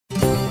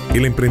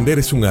El emprender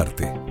es un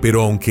arte,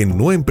 pero aunque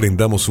no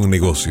emprendamos un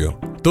negocio,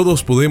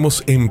 todos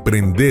podemos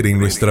emprender en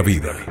nuestra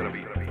vida.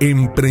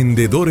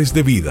 Emprendedores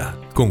de Vida,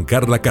 con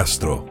Carla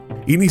Castro.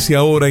 Inicia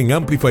ahora en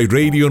Amplify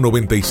Radio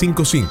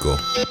 95.5.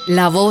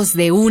 La voz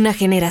de una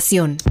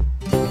generación.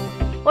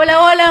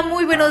 Hola, hola,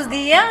 muy buenos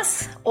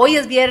días. Hoy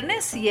es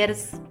viernes y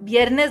es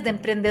viernes de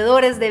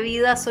Emprendedores de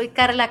Vida. Soy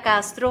Carla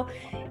Castro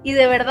y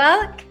de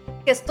verdad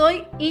que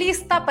estoy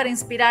lista para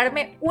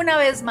inspirarme una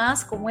vez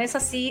más, como es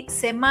así,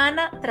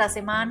 semana tras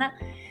semana,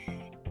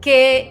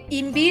 que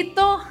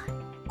invito,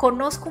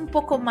 conozco un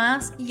poco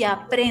más y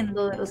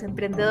aprendo de los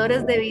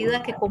emprendedores de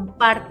vida que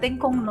comparten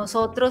con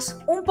nosotros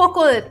un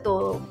poco de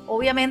todo.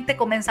 Obviamente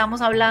comenzamos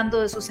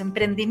hablando de sus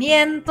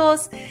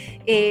emprendimientos,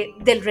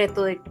 del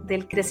reto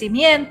del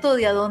crecimiento,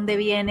 de a dónde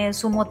viene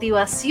su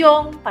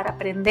motivación para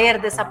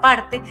aprender de esa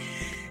parte.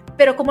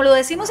 Pero como lo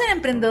decimos en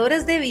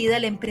Emprendedores de Vida,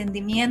 el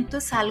emprendimiento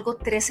es algo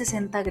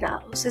 360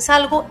 grados, es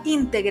algo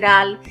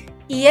integral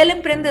y el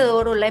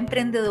emprendedor o la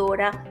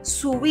emprendedora,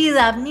 su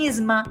vida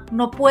misma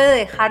no puede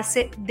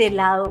dejarse de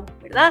lado,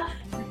 ¿verdad?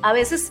 A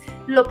veces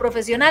lo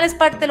profesional es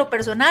parte de lo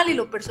personal y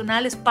lo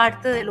personal es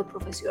parte de lo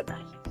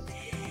profesional.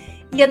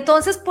 Y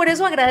entonces por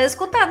eso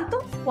agradezco tanto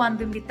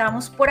cuando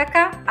invitamos por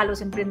acá a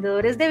los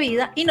emprendedores de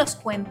vida y nos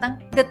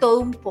cuentan de todo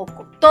un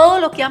poco, todo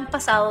lo que han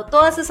pasado,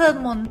 todas esas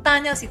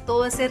montañas y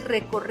todo ese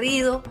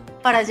recorrido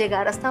para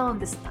llegar hasta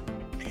donde están.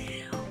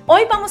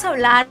 Hoy vamos a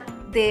hablar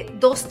de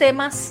dos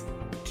temas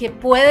que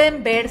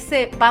pueden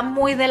verse, van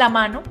muy de la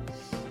mano,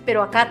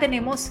 pero acá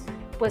tenemos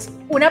pues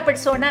una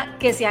persona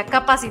que se ha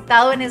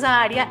capacitado en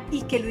esa área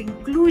y que lo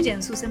incluye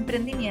en sus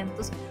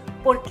emprendimientos,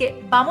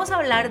 porque vamos a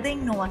hablar de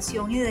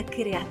innovación y de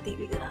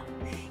creatividad.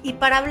 Y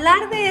para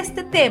hablar de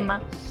este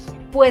tema,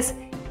 pues,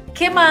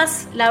 ¿qué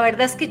más? La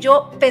verdad es que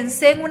yo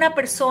pensé en una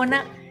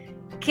persona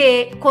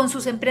que con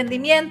sus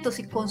emprendimientos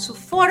y con su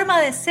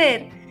forma de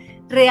ser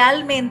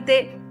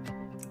realmente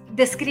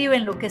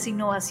describen lo que es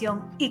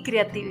innovación y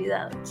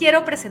creatividad.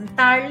 Quiero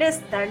presentarles,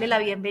 darle la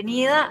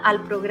bienvenida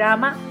al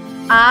programa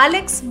a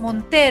Alex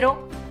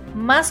Montero,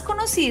 más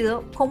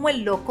conocido como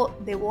el Loco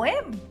de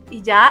Boheme.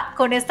 Y ya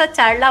con esta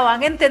charla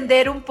van a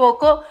entender un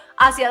poco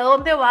hacia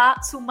dónde va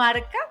su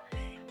marca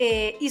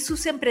y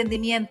sus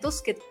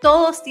emprendimientos, que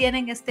todos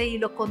tienen este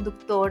hilo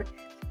conductor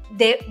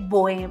de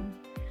Boheme.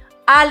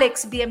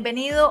 Alex,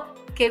 bienvenido.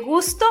 Qué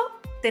gusto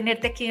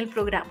tenerte aquí en el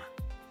programa.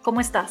 ¿Cómo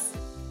estás?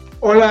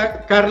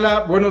 Hola,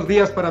 Carla. Buenos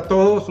días para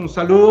todos. Un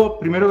saludo.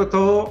 Primero de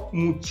todo,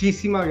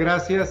 muchísimas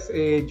gracias.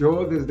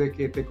 Yo desde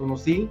que te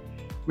conocí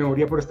me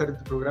moría por estar en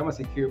tu programa,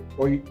 así que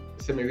hoy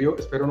se me dio,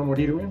 espero no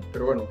morirme,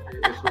 pero bueno,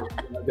 eso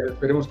ya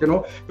esperemos que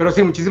no. Pero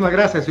sí, muchísimas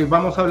gracias. Hoy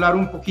vamos a hablar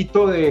un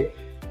poquito de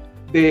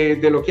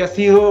lo que ha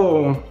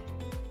sido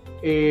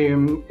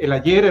el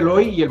ayer, el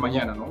hoy y el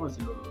mañana, ¿no?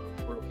 Así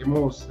por lo que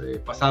hemos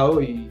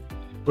pasado y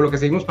por lo que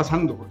seguimos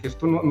pasando, porque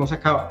esto no se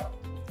acaba.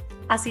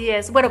 Así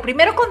es. Bueno,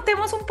 primero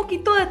contemos un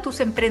poquito de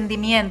tus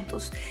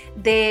emprendimientos,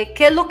 de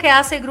qué es lo que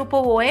hace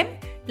Grupo Boheme,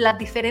 las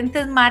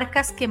diferentes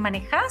marcas que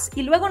manejas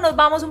y luego nos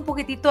vamos un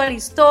poquitito a la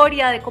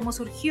historia de cómo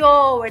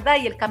surgió, ¿verdad?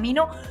 Y el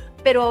camino,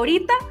 pero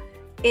ahorita,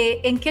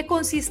 ¿en qué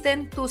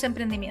consisten tus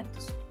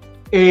emprendimientos?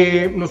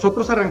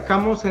 Nosotros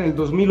arrancamos en el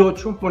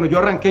 2008, bueno, yo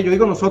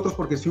digo nosotros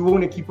porque sí hubo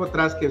un equipo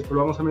atrás que después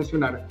lo vamos a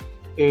mencionar,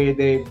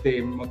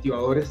 de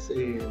motivadores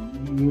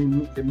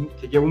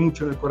que llevo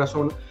mucho en el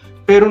corazón,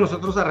 pero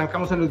nosotros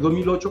arrancamos en el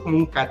 2008 como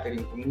un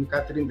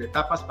catering de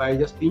tapas,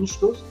 paellas,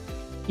 pinchos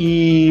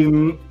y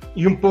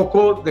un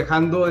poco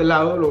dejando de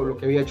lado lo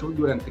que había hecho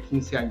durante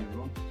 15 años,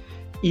 ¿no?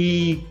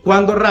 Y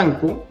cuando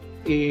arranco,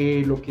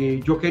 lo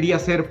que yo quería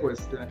hacer,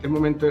 pues en aquel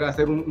momento era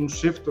hacer un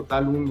shift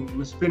total,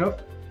 un spin-off,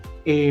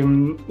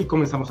 y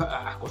comenzamos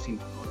a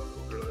cocinar,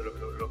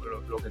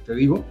 ¿no? Lo que te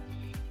digo.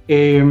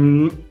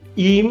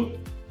 Y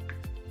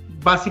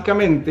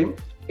básicamente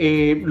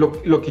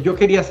lo que yo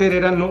quería hacer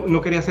era,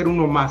 no quería ser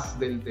uno más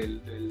de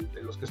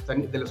los que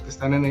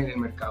están en el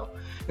mercado.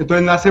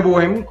 Entonces nace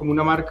Boheme como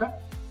una marca,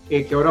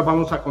 que ahora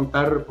vamos a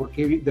contar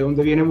de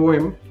dónde viene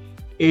Boheme.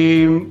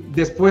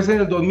 Después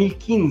en el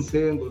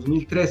 2015, en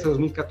 2013,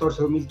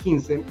 2014,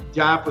 2015,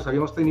 ya pues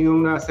habíamos tenido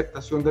una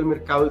aceptación del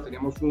mercado y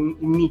teníamos un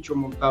nicho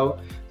montado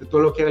de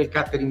todo lo que era el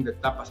catering de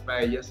tapas,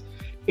 paellas.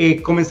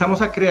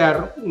 Comenzamos a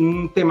crear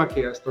un tema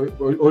que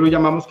hoy lo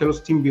llamamos que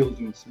los team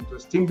buildings.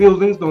 Entonces, team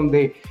buildings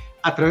donde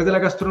a través de la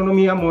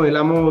gastronomía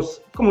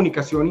modelamos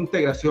comunicación,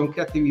 integración,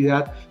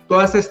 creatividad,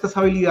 todas estas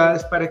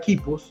habilidades para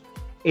equipos.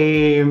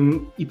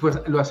 Y pues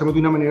lo hacemos de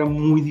una manera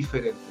muy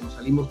diferente, nos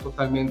salimos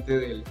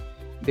totalmente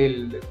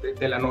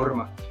de la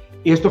norma.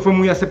 Y esto fue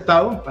muy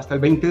aceptado hasta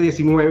el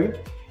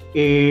 2019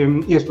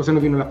 y después se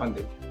nos vino la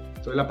pandemia.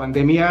 Entonces la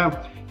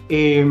pandemia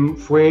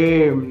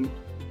fue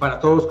para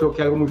todos creo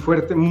que algo muy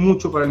fuerte,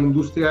 mucho para la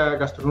industria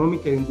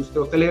gastronómica y la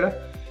industria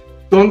hotelera,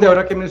 donde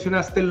ahora que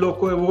mencionaste el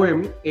Loco de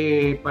Boheme,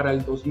 para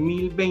el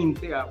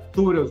 2020, a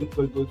octubre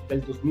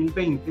del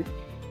 2020,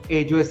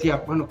 yo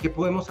decía, bueno, ¿qué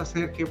podemos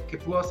hacer? ¿Qué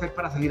puedo hacer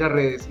para salir a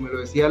redes? Y me lo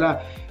decía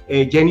la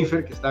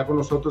Jennifer, que estaba con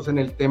nosotros en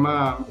el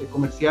tema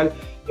comercial,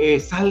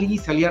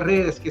 salí a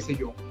redes, qué sé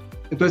yo.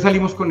 Entonces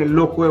salimos con El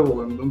Loco de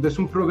Boheme, donde es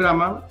un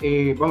programa,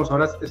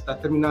 ahora está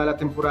terminada la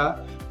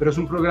temporada, pero es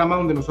un programa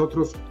donde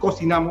nosotros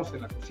cocinamos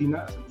en la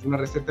cocina, hacemos una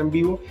receta en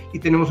vivo y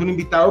tenemos un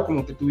invitado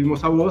como que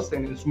tuvimos a vos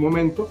en su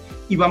momento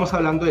y vamos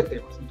hablando de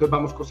temas, entonces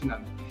vamos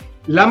cocinando.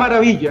 La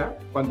maravilla,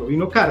 cuando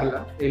vino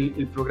Carla,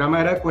 el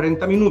programa era de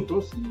 40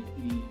 minutos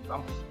y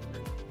vamos,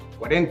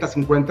 40,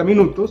 50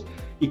 minutos,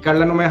 y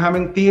Carla no me deja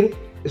mentir,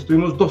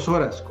 estuvimos 2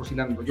 horas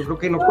cocinando. Yo creo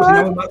que no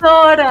cocinamos más. 2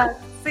 horas,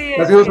 sí.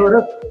 Casi 2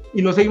 horas,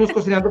 y no seguimos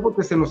cocinando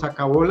porque se nos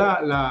acabó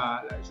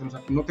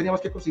no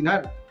teníamos que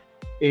cocinar.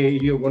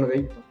 Y yo, bueno,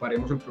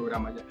 paremos el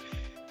programa ya.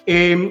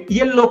 Y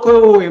El Loco de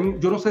Boheme,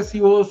 yo no sé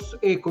si vos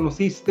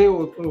conociste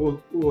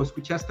o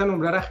escuchaste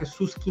nombrar a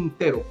Jesús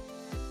Quintero.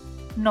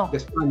 No. De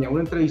España, un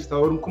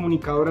entrevistador, un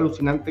comunicador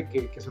alucinante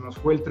que se nos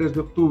fue el 3 de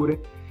octubre.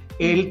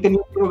 Él tenía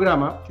un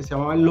programa que se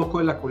llamaba El Loco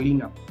de la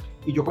Colina.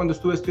 Y yo cuando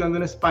estuve estudiando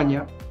en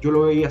España, yo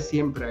lo veía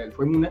siempre a él.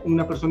 Fue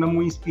una persona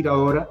muy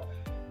inspiradora.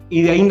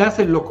 Y de ahí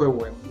nace El Loco de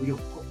Boheme.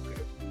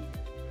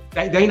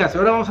 De ahí nace.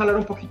 Ahora vamos a hablar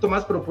un poquito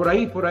más, pero por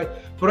ahí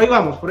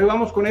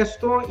vamos con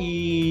esto.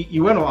 Y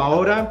bueno,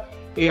 ahora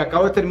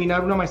acabo de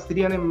terminar una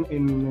maestría en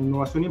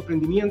Innovación y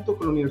Emprendimiento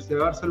con la Universidad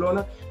de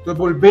Barcelona. Entonces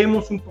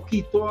volvemos un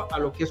poquito a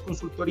lo que es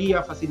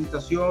consultoría,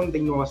 facilitación de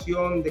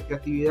innovación, de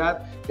creatividad,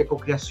 de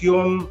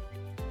co-creación.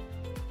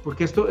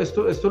 Porque esto es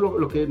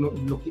lo que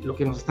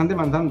nos están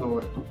demandando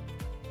ahora.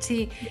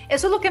 Sí,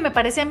 eso es lo que me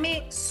parece a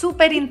mí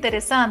súper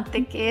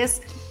interesante, que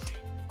es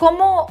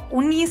cómo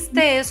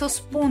uniste esos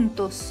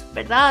puntos,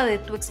 ¿verdad? De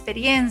tu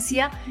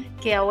experiencia,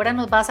 que ahora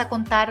nos vas a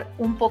contar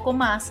un poco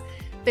más,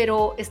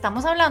 pero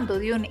estamos hablando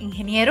de un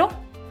ingeniero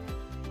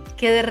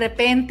que de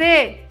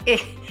repente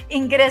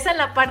ingresa en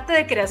la parte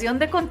de creación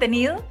de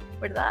contenido,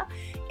 ¿verdad?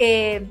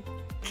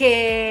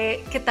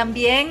 Que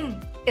también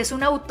es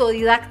un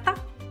autodidacta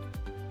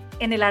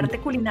en el arte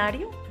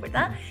culinario,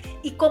 ¿verdad?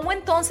 Y cómo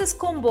entonces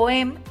con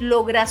Boheme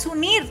logras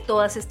unir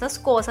todas estas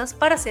cosas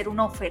para hacer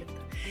una oferta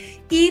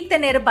y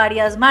tener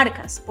varias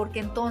marcas,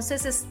 porque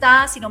entonces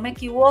está, si no me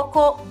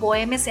equivoco,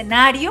 Boheme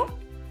Escenario,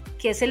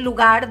 que es el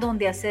lugar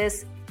donde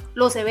haces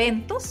los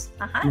eventos,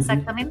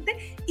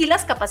 exactamente, y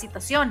las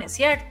capacitaciones,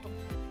 ¿cierto?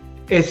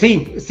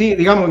 Sí,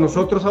 digamos,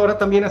 nosotros ahora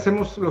también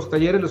hacemos los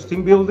talleres, los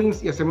team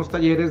buildings, y hacemos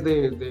talleres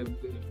de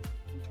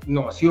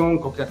innovación,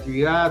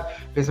 co-creatividad,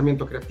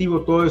 pensamiento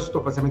creativo, todo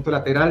esto, pensamiento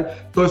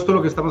lateral, todo esto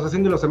lo que estamos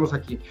haciendo y lo hacemos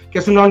aquí, que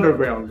es un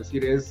underground, es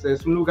decir,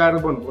 es un lugar,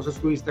 bueno, vos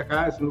estuviste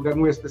acá, es un lugar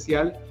muy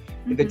especial,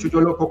 de hecho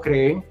yo lo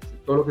co-creé,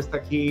 todo lo que está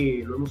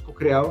aquí lo hemos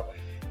co-creado,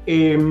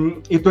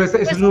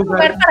 entonces es un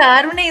lugar... Para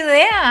dar una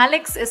idea,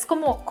 Alex, es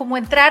como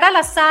entrar a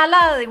la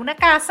sala de una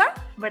casa,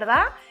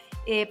 ¿verdad?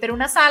 Pero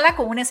una sala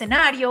con un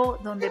escenario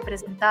donde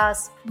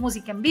presentas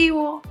música en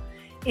vivo,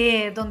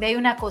 donde hay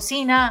una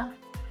cocina,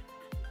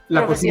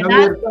 la cocina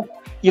abierta,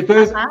 y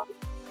entonces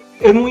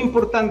es muy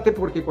importante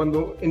porque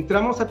cuando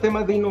entramos a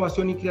temas de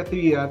innovación y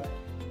creatividad,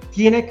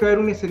 tiene que haber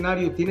un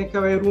escenario, tiene que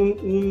haber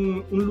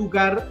un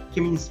lugar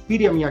que me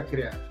inspire a mí a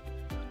crear.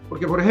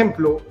 Porque, por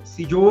ejemplo,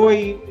 si yo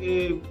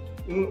voy,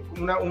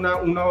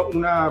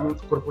 una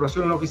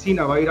corporación, una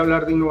oficina, va a ir a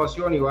hablar de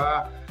innovación y va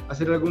a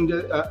hacer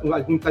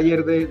algún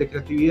taller de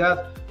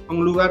creatividad a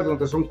un lugar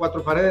donde son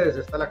 4 paredes,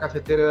 está la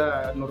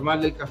cafetera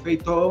normal del café y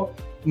todo,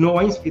 no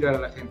va a inspirar a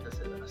la gente a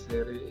hacer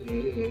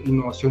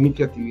innovación y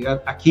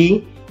creatividad.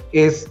 Aquí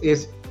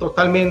es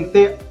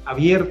totalmente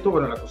abierto,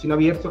 bueno, la cocina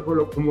abierta,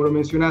 como lo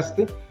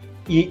mencionaste,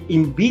 y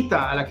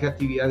invita a la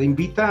creatividad,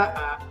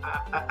 invita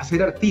a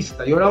ser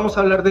artista. Y ahora vamos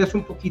a hablar de eso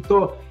un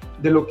poquito,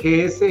 de lo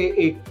que es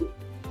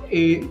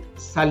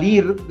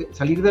salir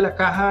de la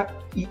caja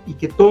y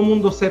que todo el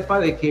mundo sepa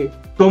de que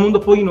todo el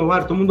mundo puede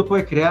innovar, todo el mundo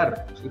puede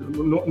crear,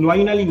 no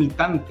hay una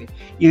limitante.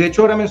 Y de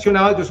hecho ahora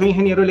mencionabas, yo soy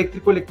ingeniero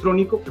eléctrico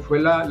electrónico, que fue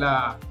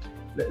la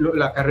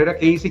carrera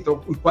que hice, y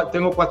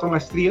tengo 4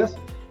 maestrías,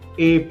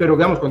 pero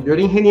digamos, cuando yo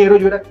era ingeniero,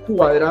 yo era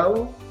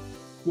cuadrado.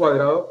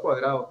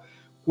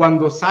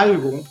 Cuando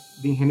salgo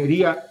de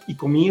ingeniería y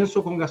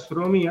comienzo con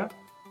gastronomía,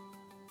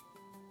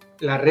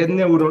 la red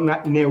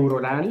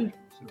neuronal,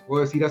 se lo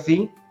puedo decir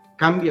así,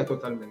 cambia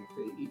totalmente.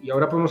 Y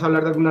ahora podemos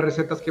hablar de algunas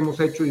recetas que hemos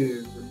hecho y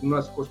de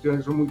algunas cuestiones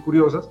que son muy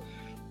curiosas,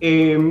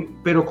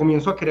 pero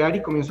comienzo a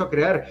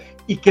crear.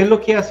 ¿Y qué es lo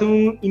que hace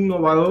un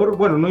innovador?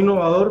 Bueno, no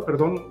innovador,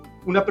 perdón,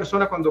 una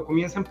persona cuando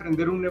comienza a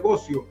emprender un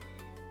negocio,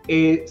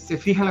 se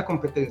fija en la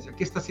competencia.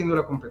 ¿Qué está haciendo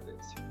la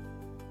competencia?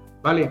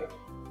 ¿Vale?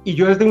 Y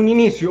yo desde un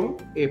inicio,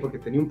 porque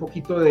tenía un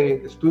poquito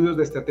de estudios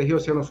de estrategia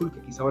Océano Azul, que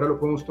quizá ahora lo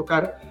podemos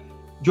tocar,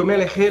 yo me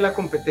alejé de la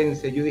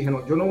competencia. Yo dije,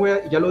 no, yo no voy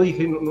a, ya lo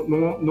dije, no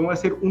voy a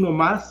ser uno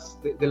más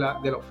de la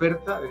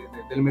oferta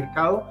del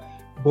mercado.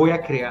 Voy a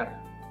crear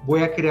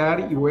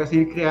y voy a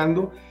seguir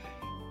creando.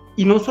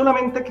 Y no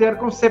solamente crear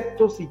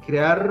conceptos y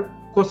crear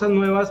cosas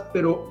nuevas,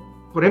 pero,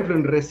 por ejemplo,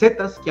 en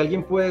recetas, que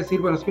alguien puede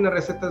decir, bueno, es que una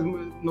receta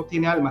no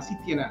tiene alma. Sí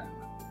tiene alma.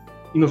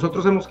 Y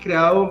nosotros hemos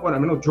creado, bueno,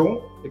 al menos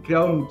yo, he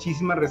creado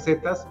muchísimas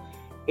recetas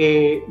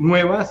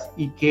nuevas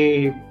y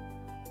que,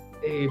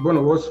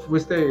 bueno, vos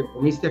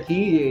comiste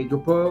aquí,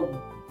 yo puedo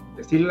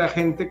decirle a la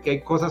gente que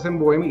hay cosas en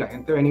Boheme, y la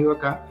gente ha venido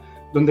acá,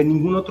 donde en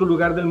ningún otro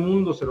lugar del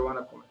mundo se lo van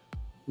a comer.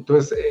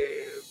 Entonces,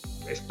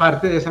 es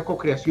parte de esa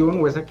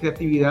co-creación o esa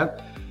creatividad,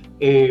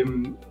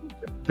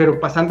 pero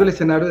pasando el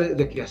escenario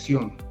de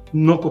creación,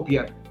 no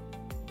copiar.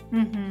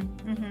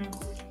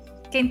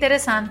 Qué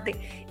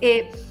interesante.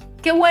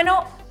 Qué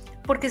bueno,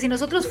 porque si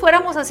nosotros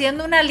fuéramos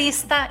haciendo una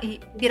lista, y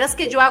vieras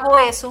que yo hago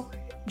eso,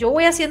 yo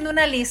voy haciendo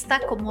una lista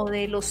como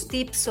de los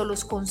tips o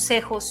los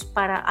consejos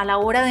a la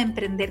hora de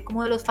emprender,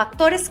 como de los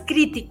factores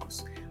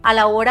críticos a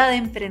la hora de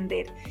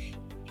emprender,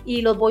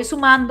 y los voy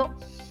sumando.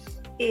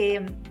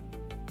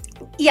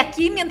 Y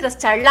aquí, mientras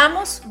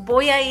charlamos,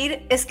 voy a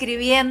ir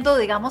escribiendo,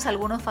 digamos,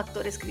 algunos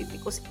factores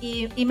críticos.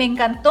 Y me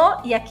encantó,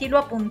 y aquí lo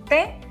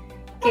apunté,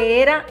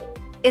 que era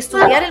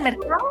estudiar el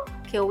mercado,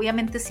 que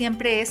obviamente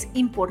siempre es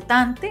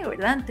importante,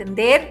 ¿verdad?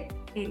 Entender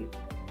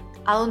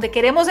a dónde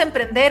queremos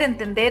emprender,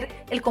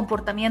 entender el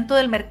comportamiento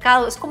del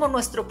mercado. Es como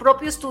nuestro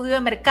propio estudio de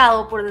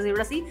mercado, por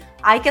decirlo así.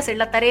 Hay que hacer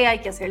la tarea, hay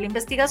que hacer la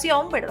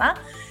investigación, ¿verdad?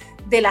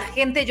 De la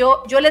gente.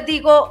 Yo les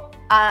digo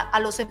a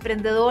los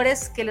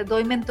emprendedores que les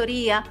doy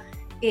mentoría,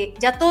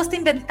 ya todo está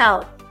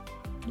inventado,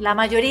 la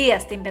mayoría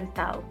está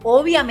inventado.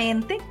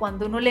 Obviamente,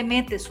 cuando uno le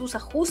mete sus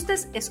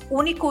ajustes, es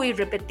único e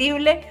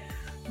irrepetible,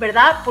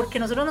 ¿verdad? Porque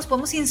nosotros nos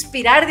podemos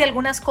inspirar de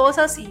algunas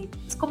cosas, y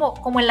es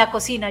como en la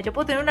cocina. Yo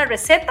puedo tener una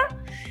receta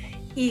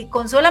y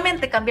con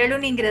solamente cambiarle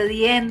un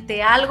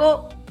ingrediente,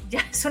 algo,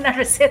 ya es una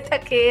receta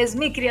que es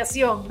mi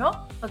creación, ¿no?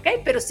 ¿Ok?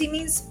 Pero sí me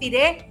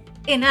inspiré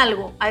en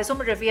algo. A eso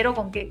me refiero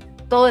con que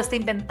todo está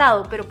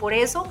inventado, pero por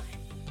eso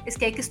es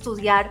que hay que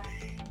estudiar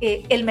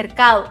el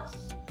mercado.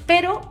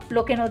 Pero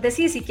lo que nos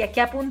decís, y que aquí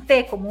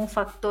apunté como un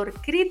factor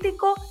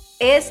crítico,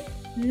 es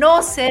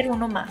no ser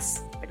uno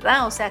más,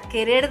 ¿verdad? O sea,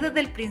 querer desde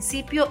el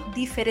principio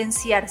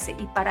diferenciarse,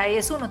 y para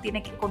eso uno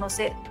tiene que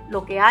conocer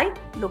lo que hay,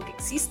 lo que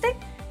existe,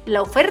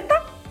 la oferta,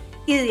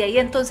 y de ahí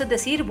entonces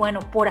decir, bueno,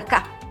 por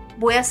acá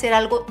voy a hacer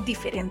algo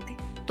diferente,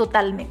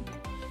 totalmente.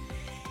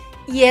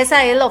 Y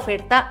esa es la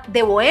oferta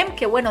de Boheme,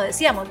 que bueno,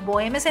 decíamos,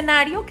 Boheme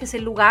escenario, que es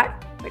el lugar,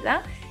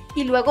 ¿verdad?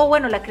 Y luego,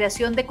 bueno, la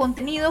creación de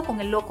contenido con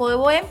el Loco de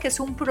Boheme, que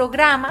es un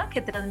programa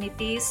que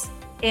transmitís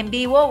en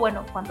vivo,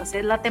 bueno, cuando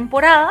haces la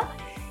temporada,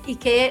 y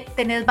que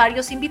tenés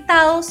varios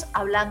invitados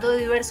hablando de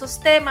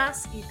diversos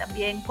temas y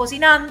también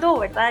cocinando,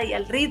 ¿verdad? Y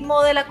al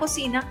ritmo de la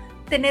cocina,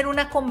 tener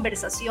una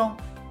conversación,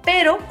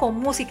 pero con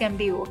música en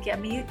vivo, que a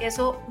mí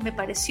eso me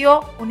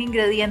pareció un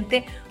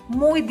ingrediente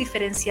muy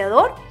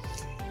diferenciador,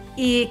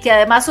 y que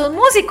además sos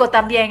músico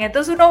también.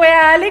 Entonces uno ve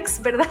a Alex,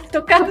 ¿verdad?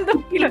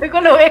 Tocando, y luego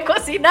lo ve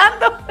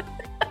cocinando.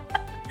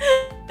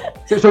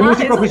 Sí, soy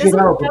músico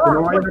aficionado, porque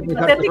no vayan a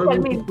pensar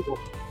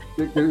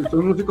que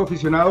soy músico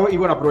aficionado, y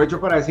bueno, aprovecho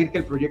para decir que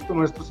el proyecto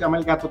nuestro se llama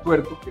El Gato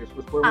Tuerto, que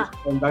después podemos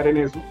ahondar en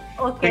eso,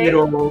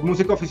 pero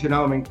músico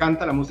aficionado, me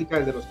encanta la música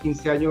desde los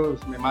 15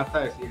 años, me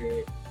mata, es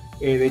decir,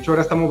 de hecho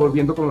ahora estamos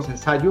volviendo con los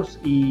ensayos,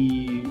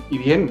 y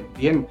bien,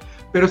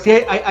 pero sí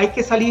hay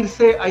que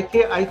salirse, hay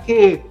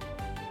que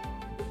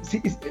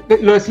sí,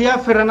 lo decía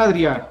Ferran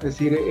Adrià, es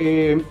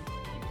decir,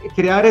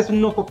 crear es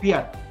no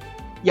copiar.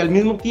 Y al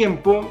mismo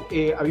tiempo,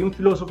 había un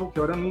filósofo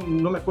que ahora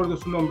no me acuerdo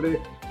su nombre,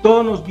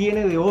 todo nos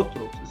viene de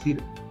otros, es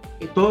decir,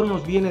 todo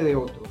nos viene de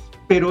otros,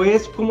 pero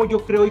es como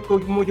yo creo y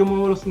como yo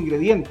muevo los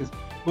ingredientes.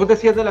 Vos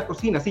decías de la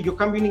cocina, si yo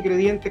cambio un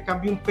ingrediente,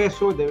 cambio un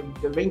peso de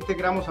 20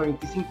 gramos a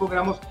 25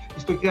 gramos,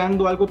 estoy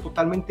creando algo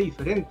totalmente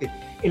diferente.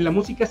 En la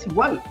música es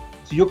igual,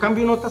 si yo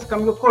cambio notas,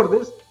 cambio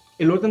acordes,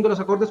 el orden de los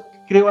acordes,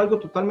 creo algo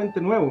totalmente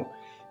nuevo.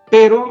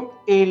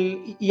 Pero,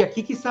 y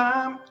aquí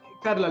quizá,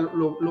 Carla,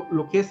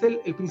 lo que es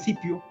el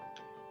principio,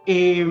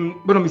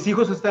 bueno, mis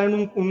hijos están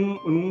en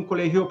un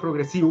colegio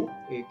progresivo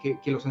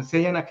que los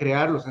enseñan a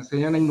crear, los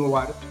enseñan a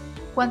innovar.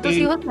 ¿Cuántos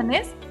hijos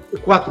tenés?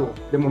 4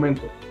 de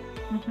momento.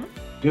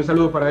 Y un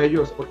saludo para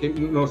ellos porque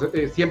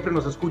siempre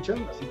nos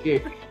escuchan, así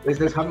que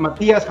desde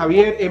Matías,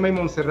 Javier, Emma y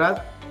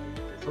Montserrat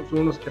son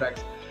unos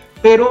cracks.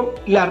 Pero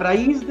la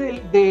raíz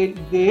de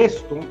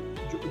esto,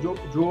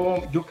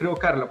 yo creo,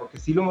 Carla, porque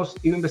sí lo hemos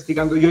ido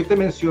investigando, y hoy te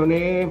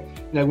mencioné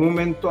en algún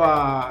momento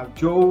a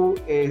Joe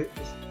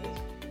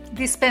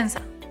Dispenza,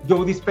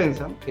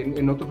 que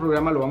en otro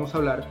programa lo vamos a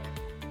hablar.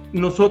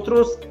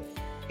 Nosotros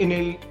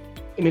en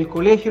el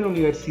colegio, en la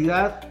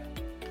universidad,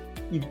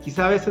 y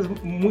quizá a veces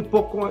muy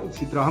poco,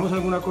 si trabajamos en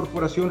alguna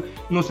corporación,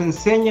 nos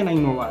enseñan a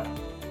innovar,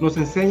 nos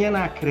enseñan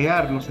a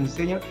crear, nos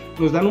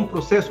dan un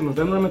proceso, nos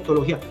dan una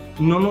metodología,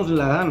 no nos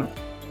la dan.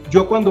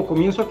 Yo cuando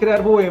comienzo a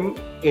crear Boheme,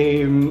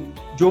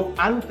 yo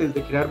antes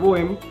de crear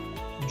Boheme,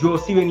 yo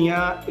sí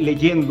venía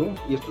leyendo,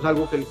 y esto es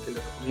algo que les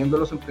recomiendo a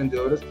los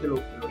emprendedores que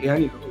lo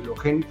lean y lo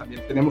gen,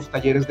 también tenemos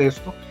talleres de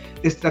esto,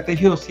 de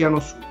estrategia de Océano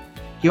Azul,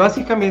 que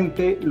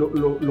básicamente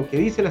lo que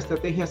dice la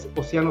estrategia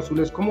Océano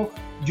Azul es cómo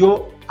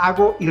yo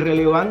hago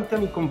irrelevante a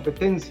mi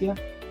competencia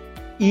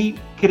y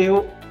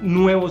creo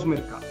nuevos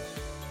mercados,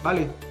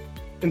 ¿vale?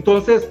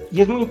 Entonces,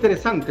 y es muy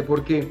interesante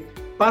porque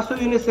paso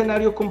de un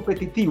escenario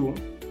competitivo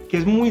que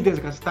es muy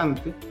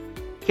desgastante.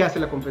 ¿Qué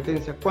hace la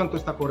competencia? ¿Cuánto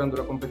está cobrando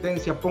la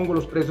competencia? ¿Pongo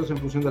los precios en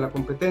función de la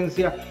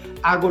competencia?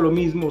 ¿Hago lo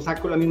mismo?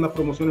 ¿Saco la misma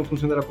promoción en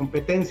función de la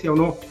competencia o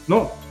no?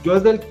 No, yo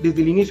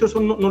desde el inicio eso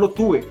no lo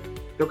tuve.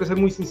 Tengo que ser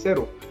muy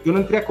sincero. Yo no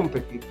entré a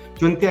competir,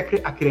 yo entré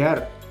a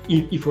crear.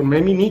 y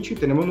formé mi nicho y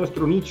tenemos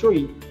nuestro nicho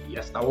y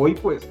hasta hoy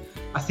pues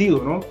ha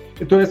sido, ¿no?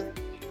 Entonces,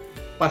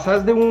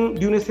 pasas de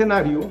un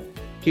escenario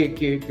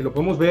que lo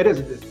podemos ver,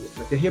 es de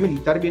estrategia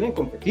militar, viene a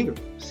competir.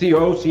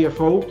 CEO,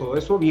 CFO, todo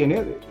eso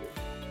viene de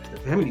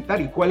estrategia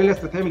militar. ¿Y cuál es la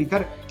estrategia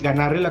militar?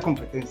 Ganarle la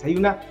competencia. Hay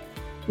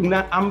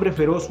una hambre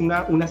feroz,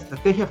 una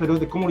estrategia feroz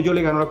de cómo yo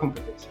le gano la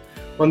competencia.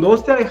 Cuando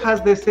vos te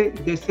alejas de ese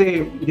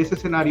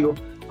escenario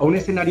a un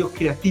escenario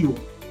creativo,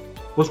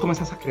 vos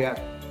comenzás a crear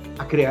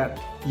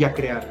y a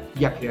crear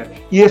y a crear.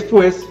 Y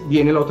después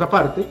viene la otra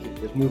parte,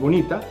 que es muy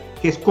bonita,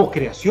 que es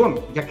co-creación.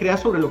 Ya creas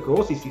sobre lo que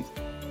vos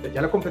hiciste.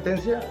 Ya la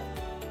competencia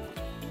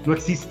no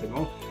existe,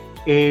 ¿no?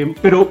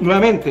 Pero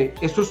nuevamente,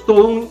 esto es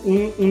todo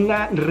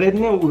una red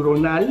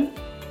neuronal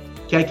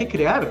que hay que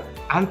crear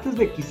antes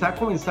de quizá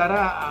comenzar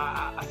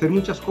a hacer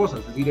muchas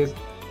cosas. Es decir,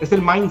 es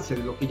el mindset,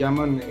 lo que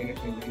llaman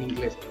en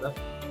inglés, ¿verdad?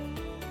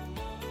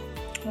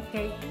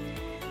 Ok.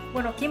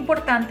 Bueno, qué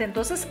importante.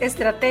 Entonces,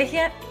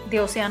 estrategia de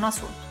Océano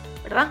Azul,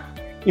 ¿verdad?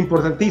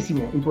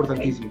 Importantísimo,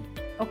 importantísimo.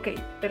 Ok,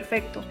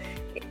 perfecto.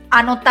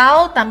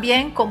 Anotado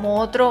también como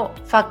otro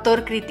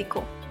factor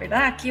crítico,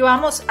 ¿verdad? Aquí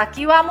vamos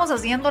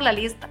haciendo la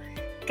lista.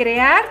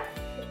 Crear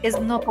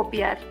es no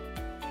copiar.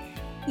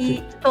 Y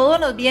sí, todo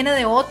nos viene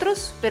de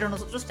otros, pero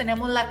nosotros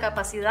tenemos la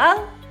capacidad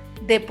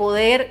de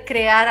poder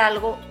crear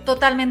algo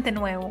totalmente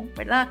nuevo,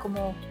 ¿verdad?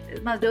 Como,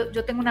 es más,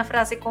 yo tengo una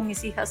frase con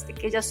mis hijas de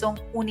que ellas son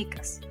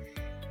únicas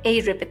e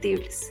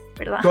irrepetibles,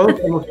 ¿verdad? Todos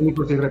somos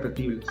únicos e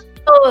irrepetibles.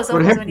 Todos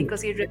somos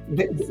únicos y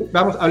irrepetibles.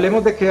 Vamos,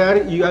 hablemos de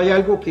crear, y hay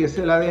algo que es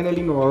el ADN del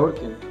innovador,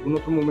 que en algún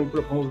otro momento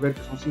lo podemos ver,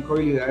 que son 5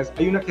 habilidades.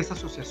 Hay una que es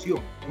asociación,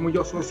 como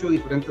yo asocio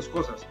diferentes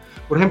cosas.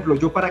 Por ejemplo,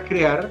 yo para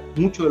crear,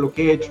 mucho de lo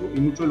que he hecho y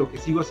mucho de lo que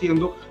sigo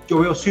haciendo, yo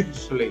veo Cirque du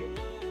Soleil.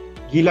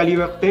 Guy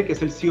Laliberté, que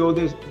es el CEO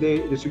de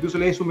Cirque du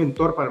Soleil, es un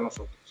mentor para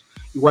nosotros.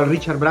 Igual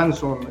Richard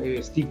Branson,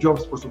 Steve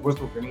Jobs, por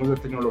supuesto, que venimos de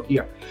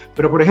tecnología.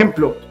 Pero, por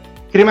ejemplo,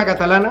 crema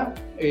catalana,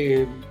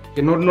 que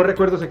no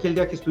recuerdo si aquel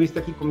día que estuviste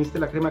aquí comiste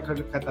la crema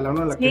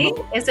catalana. La sí,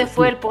 crema, ese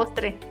fue el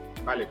postre.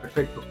 Vale,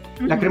 perfecto.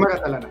 La crema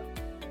catalana.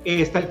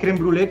 Está el crème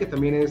brûlée, que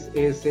también es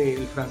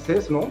el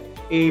francés, ¿no?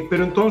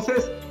 Pero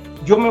entonces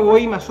yo me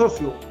voy y me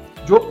asocio.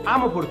 Yo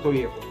amo Puerto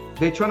Viejo.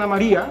 De hecho, Ana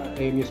María,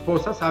 mi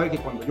esposa, sabe que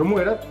cuando yo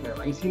muera me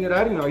va a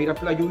incinerar y me va a ir a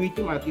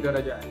Playudita y me va a tirar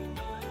allá, ¿no?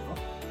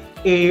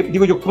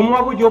 Digo yo, ¿cómo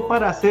hago yo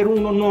para hacer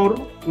un honor,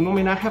 un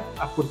homenaje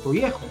a Puerto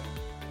Viejo?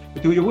 Y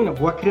digo yo, bueno,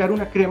 voy a crear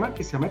una crema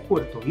que se llama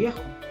Puerto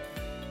Viejo.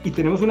 Y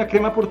tenemos una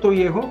crema Puerto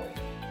Viejo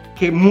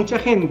que mucha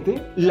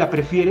gente la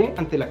prefiere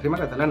ante la crema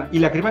catalana. Y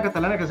la crema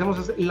catalana que hacemos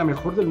es la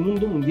mejor del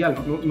mundo mundial.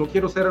 No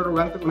quiero ser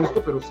arrogante con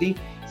esto, pero sí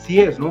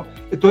es, ¿no?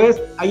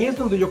 Entonces, ahí es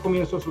donde yo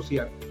comienzo a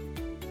asociar.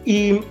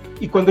 Y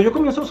cuando yo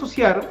comienzo a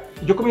asociar,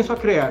 yo comienzo a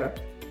crear,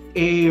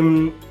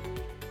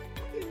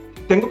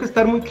 tengo que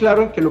estar muy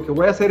claro en que lo que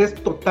voy a hacer es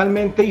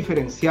totalmente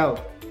diferenciado.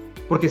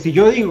 Porque si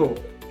yo digo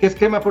que es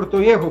crema Puerto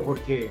Viejo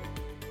porque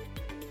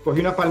cogí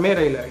una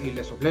palmera y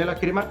le soplé la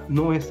crema,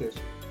 no es eso.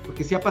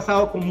 Porque sí ha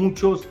pasado con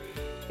muchos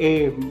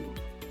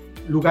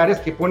lugares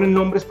que ponen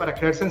nombres para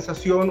crear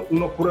sensación,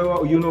 uno prueba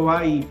y uno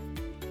va y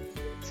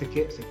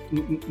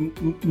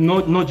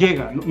no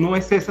llega, no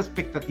es esa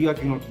expectativa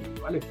que uno tiene,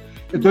 ¿vale?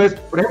 Entonces,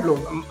 por ejemplo,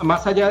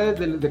 más allá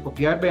de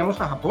copiar, veamos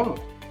a Japón.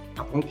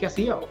 ¿Japón qué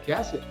hacía o qué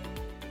hace?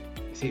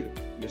 Es decir,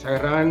 ellos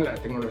agarraban la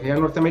tecnología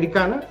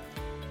norteamericana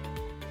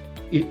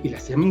y la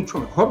hacían mucho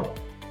mejor.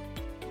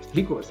 ¿Me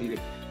explico? Es decir,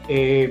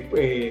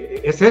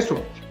 es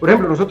eso. Por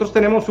ejemplo, nosotros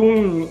tenemos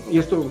y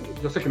esto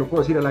yo sé que no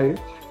puedo decir al aire,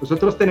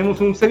 nosotros tenemos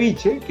un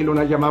ceviche que lo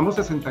llamamos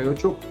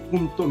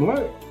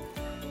 68.9,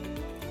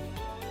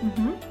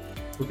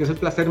 porque es el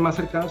placer más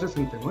cercano a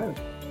 69.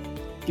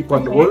 Y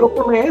cuando vos lo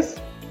comes,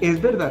 es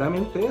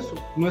verdaderamente eso,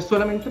 no es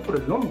solamente por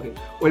el nombre,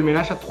 o el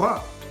ménage à trois,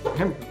 por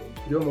ejemplo,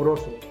 yo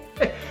amoroso.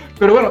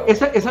 Pero bueno,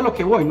 esa es a lo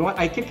que voy, ¿no?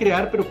 Hay que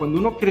crear, pero cuando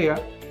uno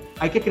crea,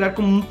 hay que crear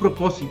como un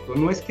propósito,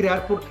 no es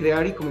crear por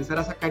crear y comenzar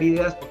a sacar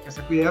ideas porque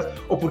saco ideas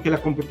o porque la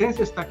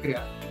competencia está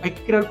creada. Hay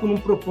que crear con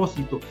un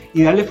propósito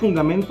y darle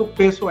fundamento,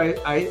 peso a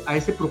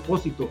ese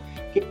propósito.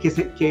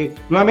 Que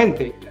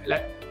nuevamente,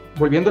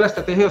 volviendo a la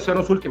estrategia de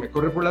Océano Azul que me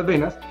corre por las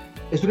venas,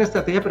 es una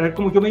estrategia para ver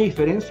cómo yo me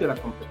diferencio de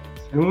la competencia.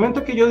 En el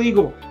momento que yo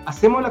digo,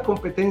 hacemos la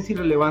competencia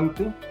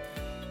irrelevante,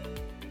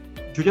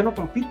 yo ya no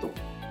compito.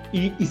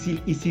 Y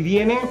si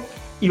viene...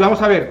 Y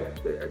vamos a ver,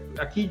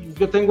 aquí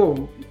yo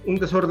tengo un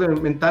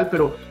desorden mental,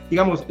 pero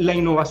digamos, la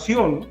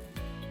innovación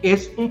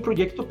es un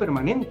proyecto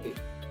permanente.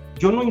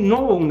 Yo no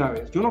innovo una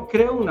vez, yo no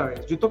creo una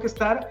vez, yo tengo que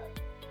estar,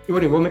 y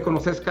bueno, y vos me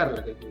conoces,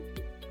 Carla,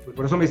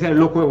 por eso me dicen el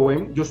loco de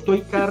Boheme, yo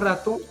estoy cada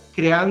rato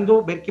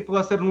creando, ver qué puedo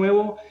hacer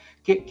nuevo,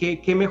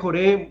 qué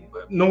mejoré.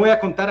 No voy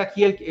a contar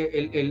aquí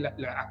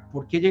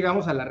por qué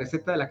llegamos a la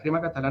receta de la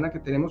crema catalana que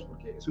tenemos,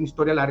 porque es una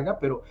historia larga,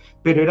 pero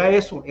era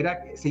eso, era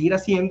seguir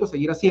haciendo,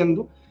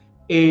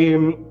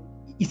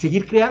 y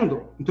seguir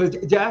creando.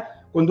 Entonces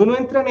ya cuando uno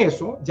entra en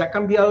eso, ya ha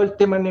cambiado el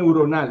tema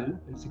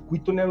neuronal, el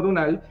circuito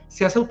neuronal,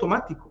 se hace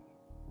automático.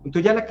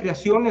 Entonces ya la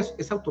creación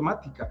es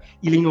automática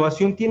y la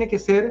innovación tiene que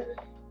ser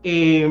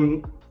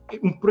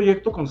un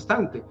proyecto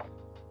constante.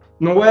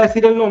 no voy a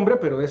decir el nombre,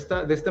 pero de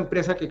esta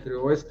empresa que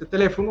creó este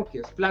teléfono, que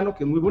es plano,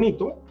 que es muy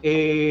bonito,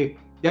 y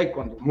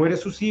cuando muere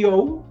su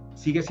CEO,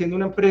 sigue siendo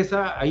una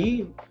empresa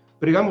ahí,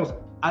 pero digamos,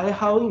 ha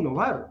dejado de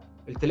innovar.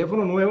 El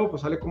teléfono nuevo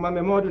pues sale con más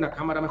memoria, una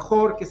cámara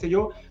mejor, qué sé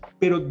yo,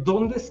 pero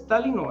 ¿dónde está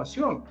la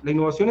innovación? La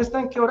innovación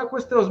está en que ahora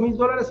cueste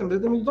 $2,000 en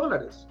vez de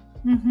 $1,000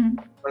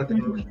 para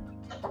tecnología.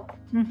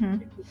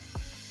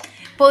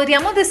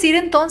 ¿Podríamos decir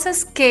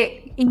entonces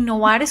que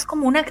innovar es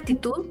como una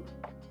actitud?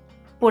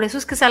 ¿Por eso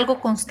es que es algo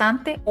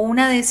constante o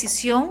una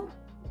decisión?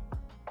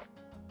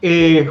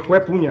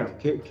 Puña,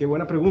 qué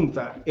buena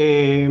pregunta.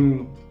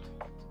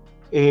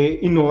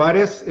 Innovar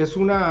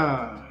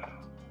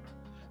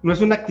no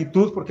es una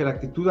actitud, porque la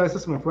actitud a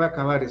veces se me puede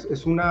acabar,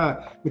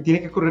 me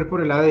tiene que correr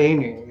por el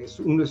ADN, es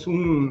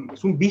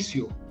un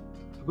vicio.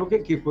 Yo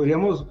creo que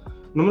podríamos,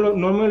 no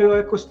me lo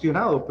he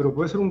cuestionado, pero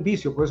puede ser un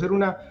vicio, puede ser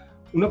una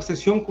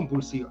obsesión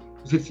compulsiva.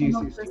 Si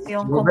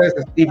vos ves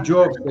Steve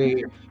Jobs,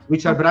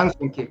 Richard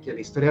Branson, que la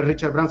historia de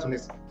Richard Branson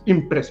es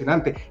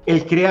impresionante.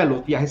 Él crea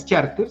los viajes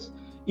charters,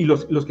 y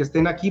los que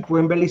estén aquí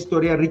pueden ver la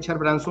historia de Richard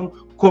Branson,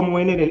 cómo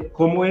él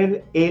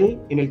en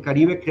el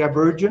Caribe crea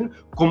Virgin,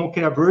 cómo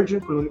crea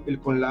Virgin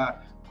con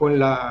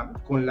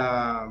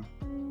la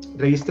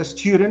revista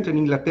Student en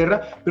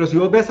Inglaterra. Pero si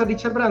vos ves a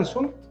Richard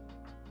Branson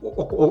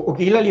o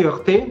Guy La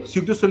Liberté,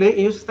 Cirque du Soleil,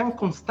 ellos están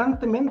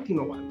constantemente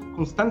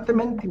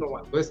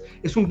innovando.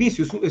 Es un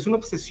vicio, es una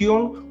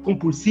obsesión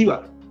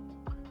compulsiva.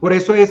 Por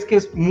eso es que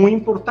es muy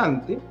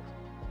importante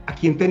a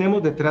quién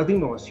tenemos detrás de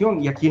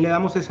innovación y a quién le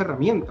damos esa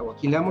herramienta o a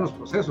quién le damos los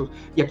procesos.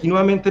 Y aquí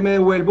nuevamente me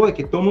devuelvo de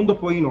que todo el mundo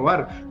puede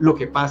innovar. Lo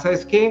que pasa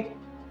es que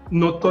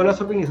no todas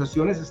las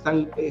organizaciones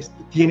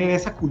tienen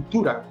esa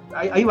cultura.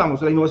 Ahí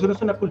vamos, la innovación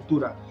es una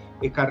cultura,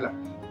 Carla,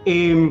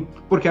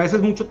 porque a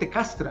veces mucho te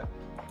castra.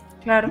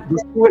 Claro.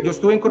 Yo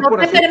estuve en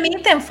corporación. No te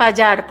permiten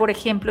fallar, por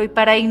ejemplo, y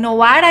para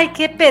innovar hay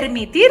que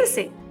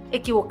permitirse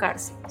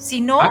equivocarse.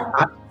 Si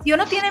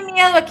uno tiene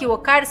miedo a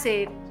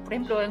equivocarse, por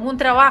ejemplo, en un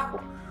trabajo,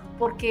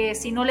 porque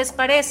si no les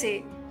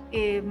parece,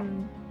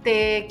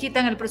 te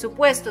quitan el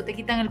presupuesto, te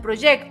quitan el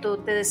proyecto,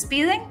 te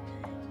despiden,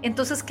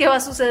 entonces, ¿qué va a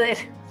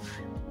suceder?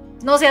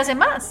 No se hace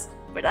más,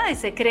 ¿verdad? Y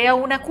se crea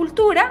una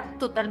cultura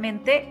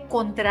totalmente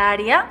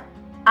contraria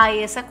a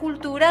esa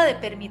cultura de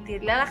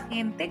permitirle a la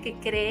gente que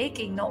cree y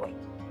que innove.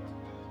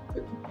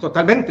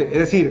 Totalmente, es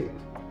decir,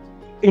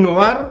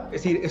 innovar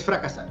es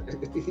fracasar, es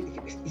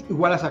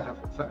igual a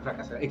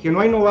fracasar. El que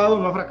no ha innovado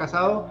no ha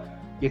fracasado,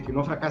 y el que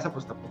no fracasa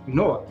pues tampoco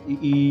innova.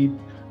 Y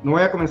no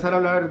voy a comenzar a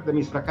hablar de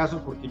mis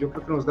fracasos porque yo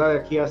creo que nos da de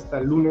aquí hasta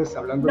el lunes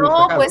hablando de mis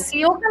fracasos. No, pues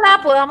sí,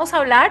 ojalá podamos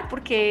hablar,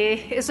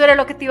 porque eso era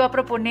lo que te iba a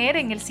proponer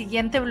en el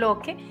siguiente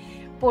bloque,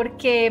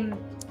 porque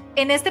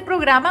en este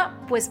programa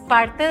pues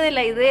parte de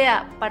la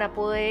idea para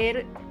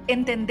poder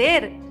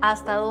entender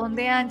hasta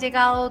dónde han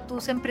llegado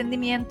tus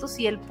emprendimientos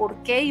y el por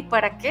qué y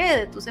para qué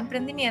de tus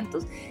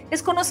emprendimientos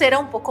es conocer a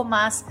un poco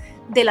más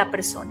de la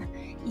persona.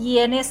 Y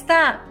en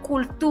esta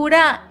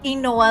cultura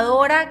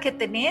innovadora que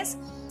tenés,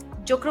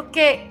 yo creo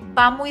que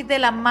va muy de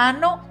la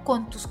mano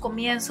con tus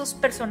comienzos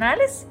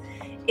personales.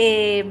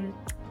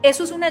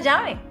 Eso es una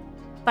llave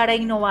para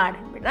innovar,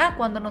 ¿verdad?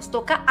 Cuando nos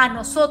toca a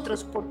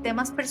nosotros por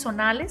temas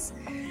personales,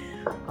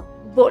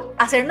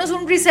 hacernos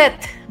un reset,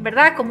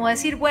 ¿verdad? Como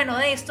decir, bueno,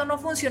 esto no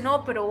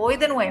funcionó, pero voy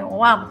de nuevo,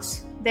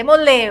 vamos,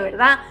 démosle,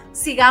 ¿verdad?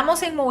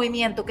 Sigamos en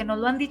movimiento, que nos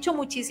lo han dicho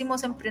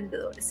muchísimos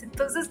emprendedores.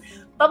 Entonces,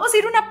 vamos a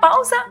ir a una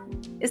pausa.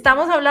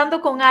 Estamos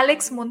hablando con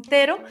Alex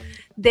Montero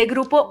de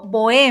Grupo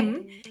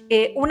Boheme,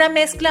 una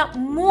mezcla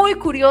muy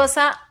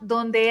curiosa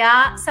donde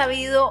ha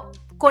sabido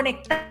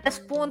conectar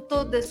los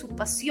puntos de su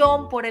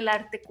pasión por el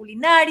arte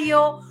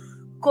culinario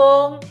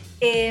con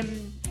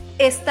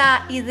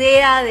esta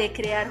idea de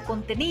crear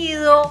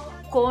contenido,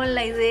 con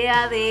la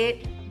idea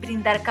de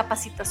brindar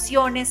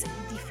capacitaciones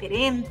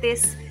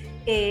diferentes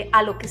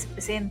a lo que se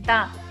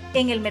presenta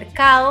en el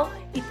mercado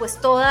y pues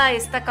toda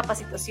esta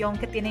capacitación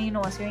que tiene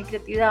Innovación y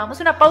Creatividad. Vamos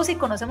a una pausa y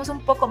conocemos un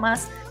poco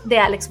más de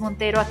Alex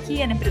Montero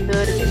aquí en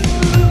Emprendedores de Vida.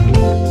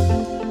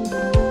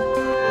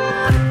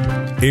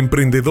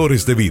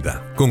 Emprendedores de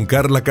Vida con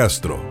Carla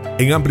Castro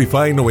en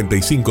Amplify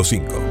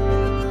 95.5.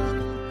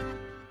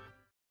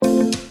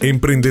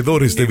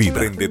 Emprendedores de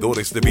Vida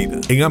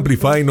en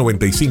Amplify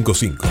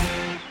 95.5.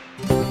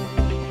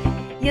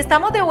 Y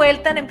estamos de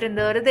vuelta en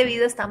Emprendedores de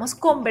Vida, estamos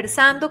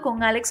conversando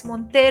con Alex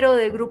Montero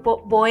del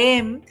Grupo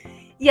Boheme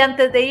y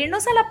antes de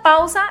irnos a la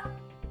pausa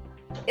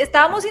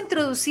estábamos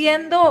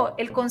introduciendo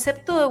el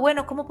concepto de,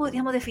 bueno, ¿cómo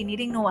podríamos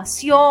definir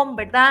innovación,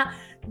 verdad?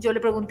 Yo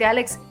le pregunté a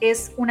Alex,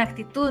 ¿es una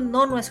actitud?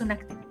 No es una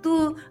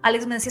actitud.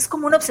 Alex me decía, es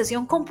como una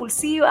obsesión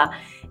compulsiva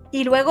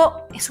y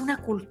luego es una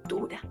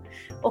cultura.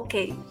 Ok,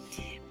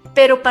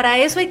 pero para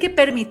eso hay que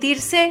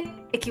permitirse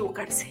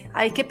equivocarse,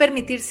 hay que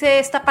permitirse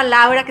esta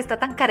palabra que está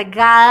tan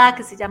cargada,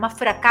 que se llama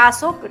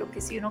fracaso, pero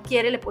que si uno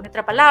quiere le pone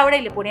otra palabra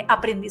y le pone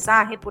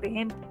aprendizaje, por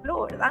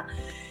ejemplo, ¿verdad?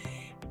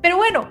 Pero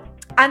bueno,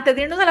 antes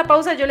de irnos a la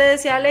pausa yo le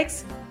decía a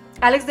Alex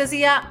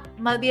decía,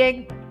 más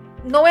bien,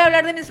 no voy a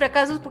hablar de mis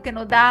fracasos porque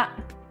nos da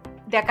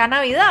de acá a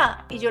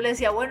Navidad, y yo le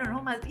decía, bueno,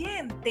 no, más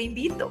bien, te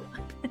invito,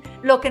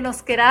 lo que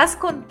nos querás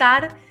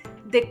contar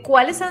de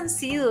cuáles han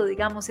sido,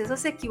 digamos,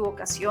 esas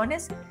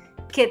equivocaciones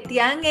que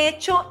te han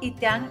hecho y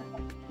te han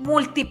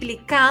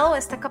multiplicado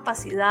esta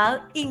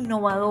capacidad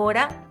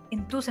innovadora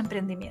en tus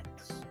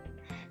emprendimientos.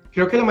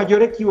 Creo que la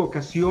mayor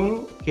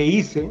equivocación que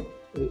hice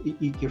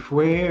y que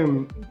fue,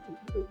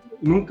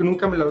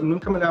 nunca me la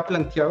había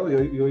planteado,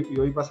 y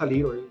hoy va a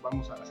salir, hoy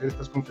vamos a hacer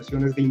estas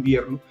confesiones de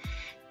invierno.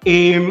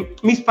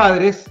 Mis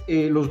padres,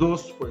 los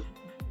dos, pues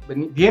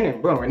venían,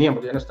 porque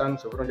ya no están,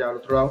 se fueron ya al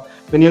otro lado,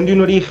 venían de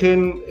un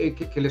origen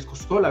que les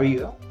costó la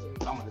vida,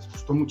 les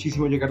costó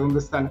muchísimo llegar donde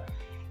están,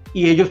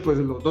 y ellos, pues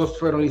los dos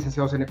fueron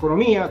licenciados en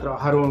economía,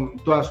 trabajaron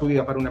toda su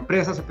vida para una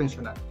empresa, se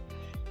pensionaron.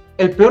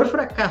 El peor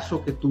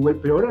fracaso que tuve, el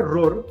peor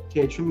error que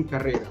he hecho en mi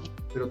carrera,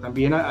 pero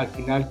también al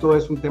final todo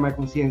es un tema de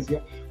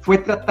conciencia, fue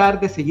tratar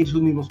de seguir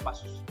sus mismos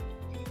pasos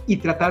y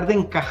tratar de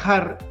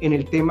encajar en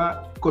el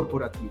tema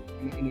corporativo,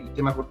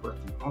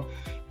 ¿no?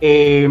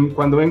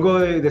 Cuando vengo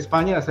de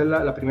España a hacer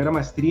la primera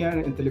maestría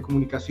en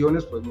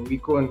telecomunicaciones, pues me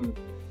ubico en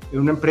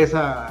una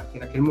empresa que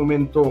en aquel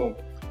momento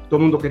todo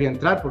el mundo quería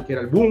entrar porque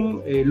era el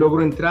boom,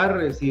 logro entrar,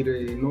 es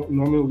decir,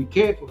 no me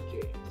ubiqué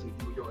porque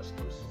digo yo,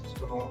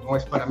 esto no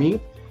es para mí.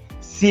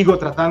 Sigo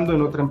tratando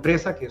en otra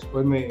empresa que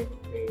después pues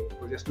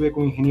ya estuve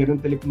como ingeniero en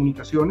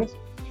telecomunicaciones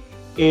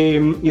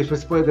y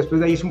después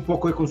de ahí hice un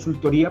poco de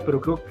consultoría, pero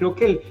creo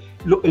que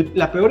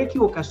la peor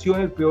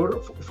equivocación, el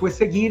peor fue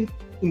seguir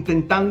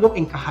intentando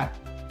encajar.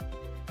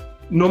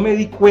 No me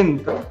di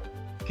cuenta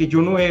que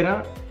yo no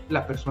era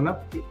la persona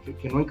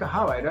que no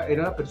encajaba,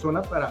 era la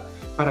persona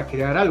para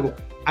crear algo.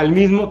 Al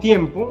mismo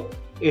tiempo,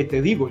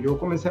 te digo, yo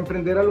comencé a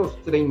emprender a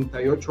los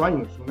 38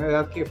 años, una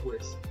edad que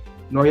pues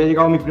no había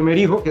llegado mi primer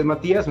hijo, que es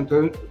Matías,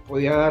 entonces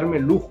podía darme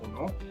el lujo,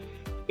 ¿no?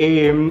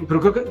 Pero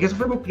creo que eso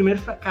fue mi primer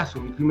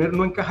fracaso, mi primer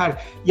no encajar.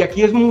 Y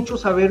aquí es mucho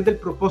saber del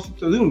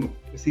propósito de uno.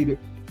 Es decir,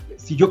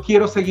 si yo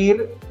quiero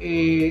seguir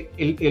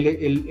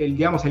el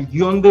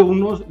guión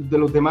de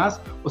los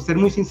demás, o ser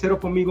muy sincero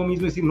conmigo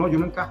mismo y decir, no, yo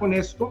no encajo en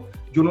esto,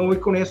 yo no voy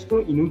con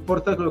esto, y no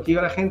importa lo que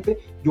diga la gente,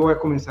 yo voy a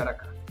comenzar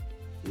acá.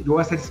 Yo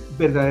voy a ser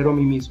verdadero a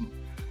mí mismo.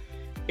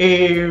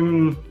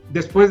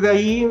 Después de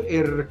ahí,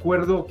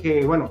 recuerdo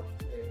que,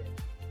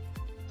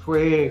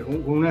 fue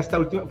esta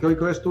última, que hoy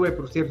estuve,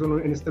 por cierto,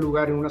 en este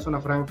lugar, en una zona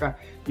franca,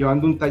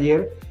 llevando un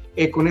taller.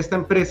 Con esta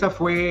empresa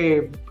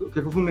creo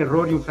que fue un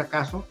error y un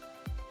fracaso,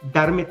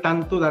 darme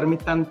tanto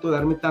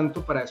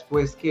para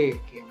después que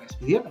me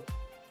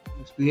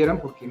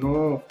despidieran porque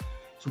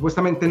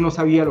supuestamente no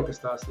sabía lo que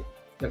estaba haciendo.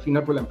 Y al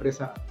final, pues la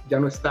empresa ya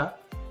no está,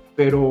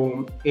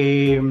 pero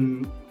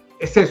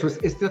es eso,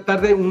 es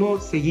tratar de uno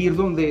seguir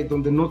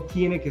donde no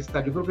tiene que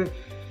estar. Yo creo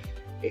que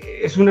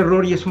es un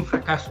error y es un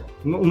fracaso.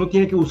 Uno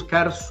tiene que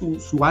buscar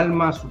su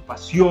alma, su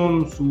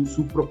pasión,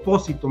 su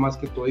propósito más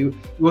que todo. Y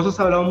vos has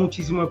hablado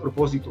muchísimo de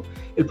propósito.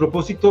 El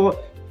propósito,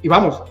 y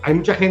hay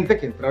mucha gente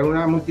que entrar a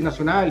una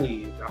multinacional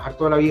y trabajar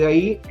toda la vida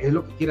ahí es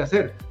lo que quiere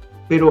hacer.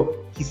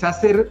 Pero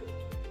quizás el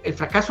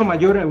fracaso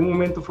mayor en algún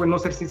momento fue no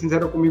ser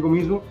sincero conmigo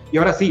mismo, y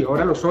ahora sí,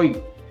 ahora lo soy.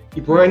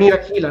 Y puedo venir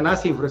aquí la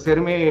NASA y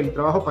ofrecerme el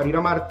trabajo para ir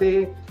a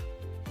Marte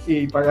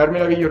y pagarme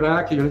la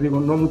millonada, que yo les digo,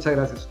 no, muchas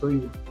gracias,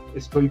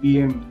 estoy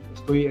bien.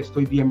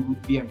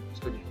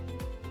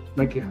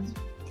 No hay quejas.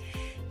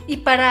 Y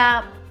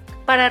para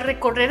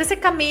recorrer ese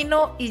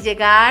camino y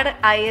llegar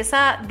a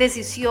esa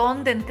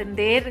decisión de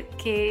entender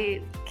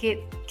que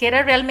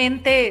era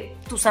realmente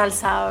tu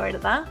salsa,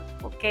 ¿verdad?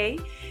 ¿Ok?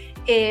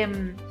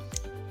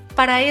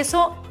 Para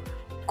eso,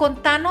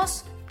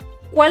 contanos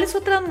cuáles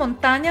otras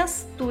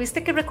montañas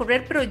tuviste que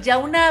recorrer, pero ya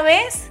una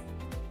vez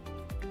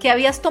que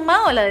habías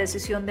tomado la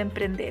decisión de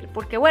emprender.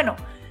 Porque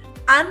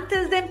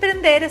antes de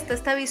emprender está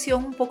esta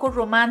visión un poco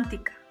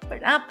romántica,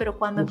 ¿verdad? Pero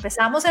cuando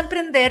empezamos a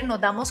emprender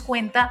nos damos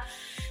cuenta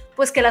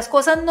pues que las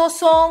cosas no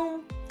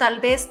son tal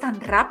vez tan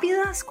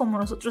rápidas como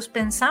nosotros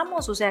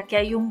pensamos, o sea que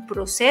hay un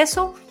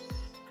proceso.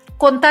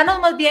 Contanos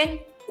más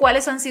bien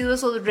cuáles han sido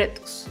esos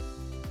retos.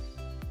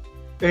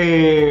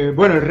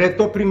 El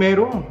reto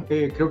primero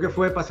creo que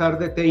fue pasar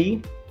de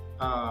TI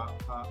a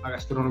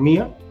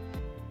gastronomía.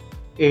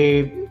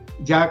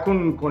 Ya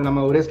con la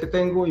madurez que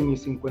tengo y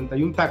mis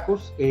 51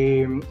 tacos,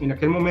 en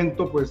aquel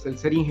momento pues el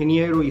ser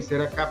ingeniero y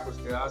ser acá pues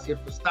te daba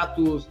cierto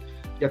estatus.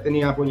 Ya en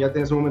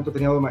ese momento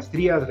tenía 2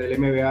 maestrías, el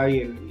MBA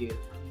y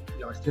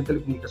la maestría en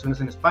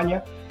telecomunicaciones en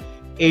España.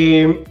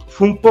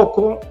 Fue un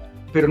poco,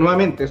 pero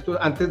nuevamente, esto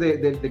antes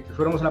de que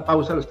fuéramos a la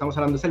pausa, lo estamos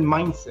hablando, es el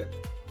mindset.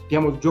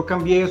 Digamos, yo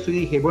cambié eso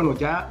y dije,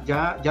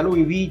 ya lo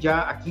viví,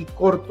 ya aquí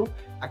corto,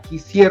 aquí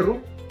cierro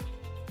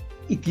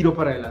y tiro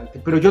para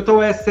adelante. Pero yo te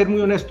voy a ser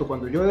muy honesto,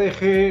 cuando yo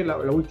dejé la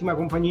última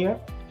compañía,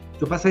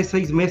 yo pasé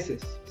 6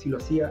 meses, si lo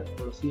hacía,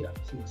 no lo hacía,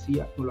 si lo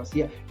hacía, no lo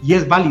hacía, y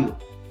es válido.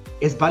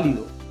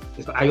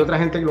 Hay otra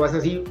gente que lo hace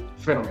así,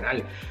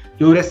 fenomenal.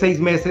 Yo duré 6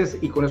 meses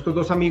y con estos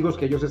 2 amigos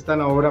que ellos están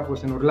ahora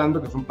pues en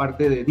Orlando, que son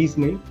parte de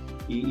Disney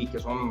y que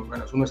son,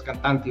 uno es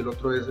cantante y el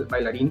otro es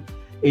bailarín,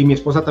 y mi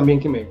esposa también,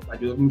 que me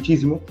ayudó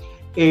muchísimo.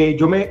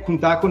 Yo me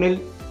juntaba con él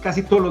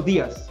casi todos los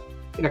días.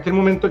 En aquel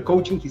momento el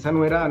coaching quizá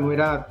no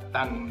era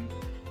tan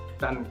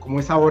como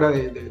es ahora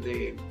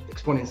de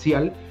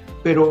exponencial,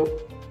 pero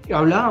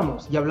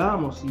hablábamos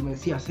y me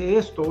decía, hace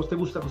esto, ¿vos te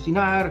gusta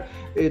cocinar?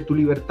 Tu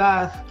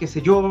libertad, qué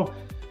sé yo,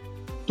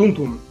 tum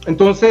tum.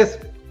 Entonces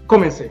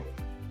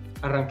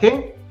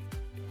arranqué.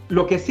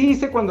 Lo que sí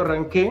hice cuando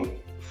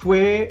arranqué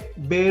fue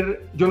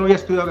ver, yo no había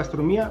estudiado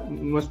gastronomía,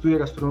 no estudié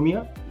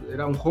gastronomía,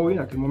 era un hobby en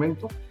aquel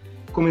momento.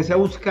 Comencé a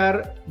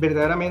buscar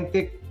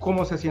verdaderamente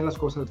cómo se hacían las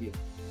cosas bien.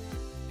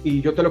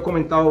 Y yo te lo he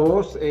comentado a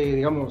vos,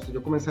 digamos,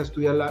 yo comencé a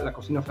estudiar la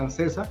cocina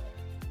francesa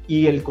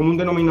y el común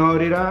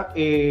denominador era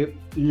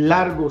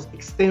largos,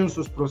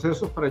 extensos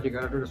procesos para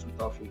llegar al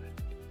resultado final.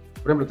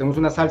 Por ejemplo, tenemos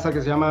una salsa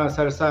que se llama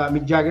salsa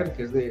Mick Jagger,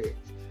 que es de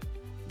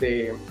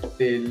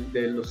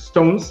los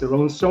Stones, de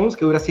Rolling Stones,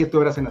 que dura 7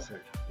 horas en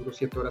hacerla. Duró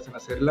 7 horas en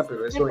hacerla,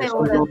 pero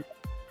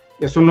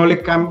eso no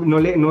le cambia,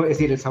 es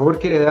decir, el sabor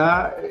que le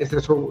da,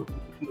 eso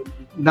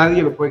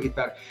nadie lo puede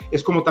quitar.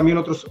 Es como también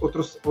otros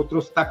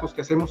tacos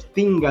que hacemos,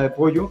 tinga de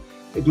pollo,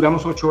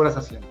 duramos 8 horas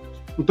haciéndolos.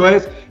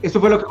 Entonces, esto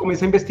fue lo que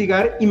comencé a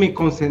investigar y me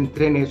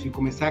concentré en eso y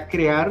comencé a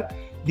crear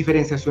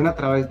diferenciación a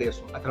través de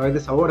eso, a través de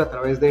sabor, a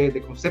través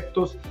de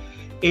conceptos.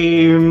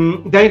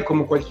 De ahí,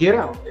 como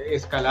cualquiera,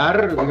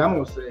 escalar,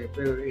 digamos,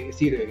 es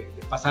decir,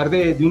 pasar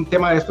de un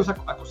tema de estos a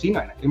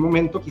cocina. En aquel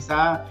momento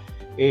quizá,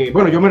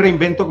 bueno, yo me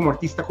reinvento como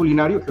artista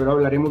culinario, que ahora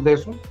hablaremos de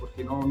eso,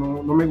 porque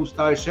no me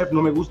gustaba el chef,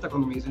 no me gusta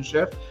cuando me dicen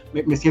chef,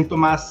 me siento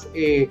más,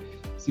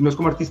 si no es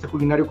como artista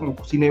culinario, como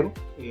cocinero.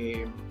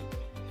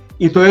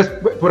 Y entonces,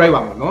 por ahí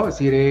vamos, ¿no? Es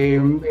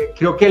decir,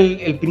 creo que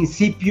el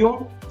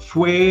principio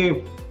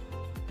fue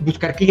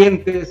buscar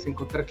clientes,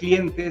 encontrar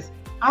clientes,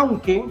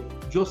 aunque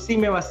yo sí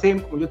me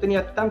basé, como yo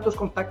tenía tantos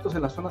contactos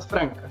en las zonas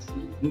francas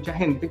y mucha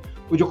gente,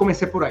 pues yo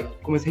comencé por ahí,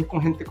 comencé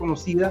con gente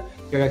conocida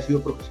que había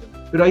sido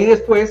profesional. Pero ahí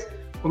después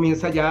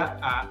comienza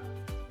ya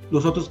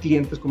los otros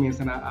clientes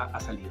comienzan a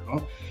salir,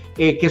 ¿no?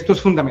 Que esto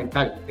es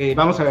fundamental.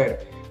 Vamos a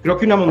ver, creo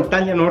que una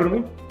montaña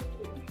enorme,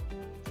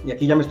 y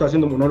aquí ya me estoy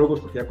haciendo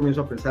monólogos porque ya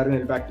comienzo a pensar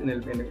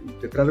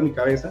detrás de mi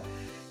cabeza,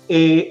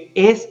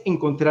 es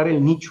encontrar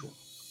el nicho.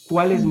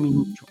 ¿Cuál es mi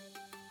nicho?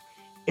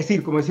 Es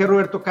decir, como decía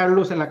Roberto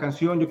Carlos en la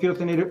canción, yo quiero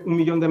tener 1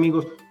 millón de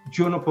amigos,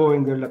 yo no puedo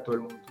venderle a todo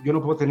el mundo, yo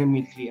no puedo tener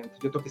 1000 clientes,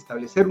 yo tengo que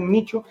establecer un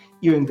nicho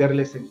y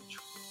venderle ese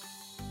nicho.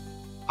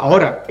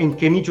 Ahora, ¿en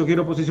qué nicho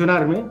quiero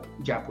posicionarme?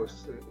 Ya,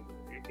 pues,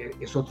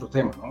 es otro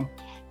tema, ¿no?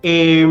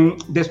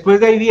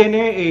 Después de ahí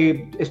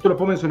viene, esto lo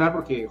puedo mencionar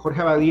porque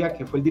Jorge Abadía,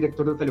 que fue el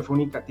director de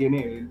Telefónica,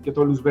 yo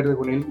tengo luz verde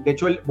con él. De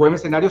hecho, el Boheme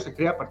Escenario se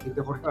crea a partir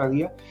de Jorge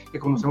Abadía, que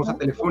conocemos a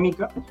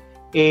Telefónica.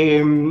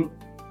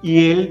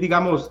 Y él,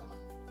 digamos,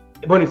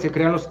 bueno, se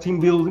crean los team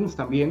buildings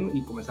también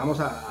y comenzamos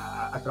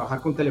a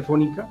trabajar con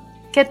Telefónica.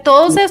 Que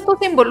todos estos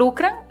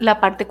involucran la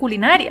parte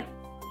culinaria.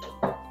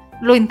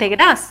 ¿Lo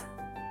integrás?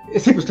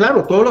 Sí, pues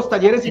claro, todos los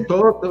talleres y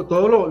todo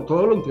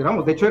lo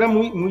integramos. De hecho, era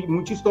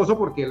muy chistoso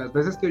porque las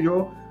veces que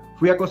yo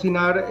fui a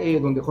cocinar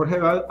donde Jorge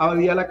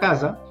Abadía a la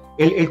casa,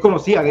 él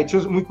conocía. De hecho,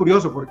 es muy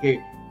curioso porque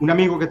un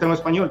amigo que tengo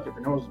español, que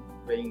tenemos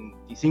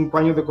 25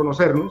 años de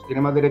conocernos,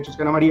 tiene más derechos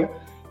que Ana María,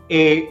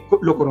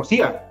 lo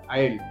conocía a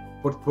él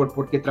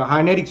porque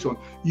trabajaba en Ericsson.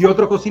 Y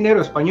otro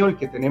cocinero español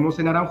que tenemos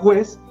en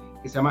Aranjuez,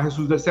 que se llama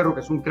Jesús del Cerro,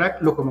 que es un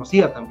crack, lo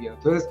conocía también.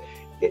 Entonces,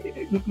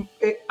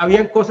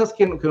 habían cosas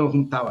que nos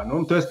juntaban, ¿no?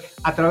 Entonces,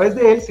 a través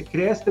de él se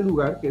crea este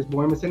lugar, que es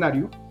Boheme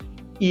Escenario,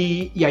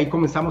 y ahí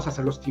comenzamos a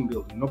hacer los team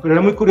building, ¿no? Pero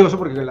era muy curioso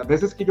porque las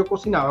veces que yo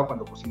cocinaba,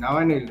 cuando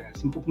cocinaba en el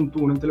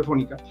 5.1 en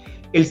Telefónica,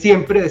 él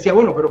siempre decía,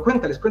 bueno, pero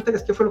cuéntales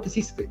qué fue lo que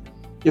hiciste.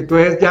 Y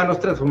entonces ya nos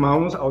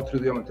transformábamos a otro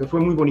idioma, entonces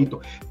fue muy bonito.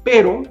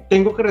 Pero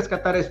tengo que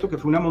rescatar esto, que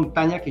fue una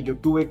montaña que yo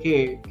tuve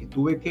que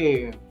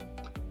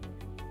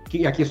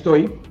aquí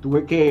estoy,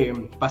 tuve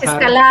que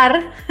pasar.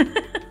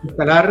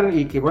 Escalar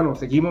y que, bueno,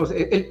 seguimos.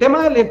 El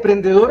tema del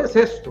emprendedor es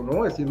esto,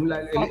 ¿no? Es decir,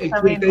 el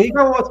que te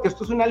diga vos que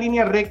esto es una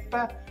línea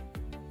recta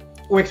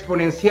o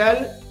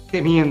exponencial,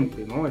 te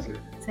miente, ¿no? Es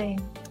decir,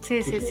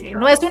 sí.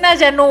 No es una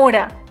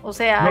llanura, o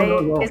sea,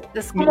 no.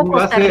 Es como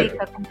Costa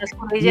Rica, como las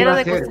cordilleras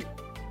de Costa Rica.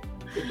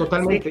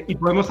 Totalmente, sí. Y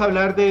podemos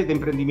hablar de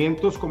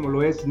emprendimientos como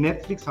lo es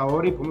Netflix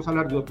ahora, y podemos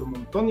hablar de otro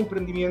montón de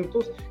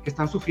emprendimientos que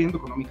están sufriendo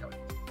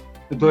económicamente.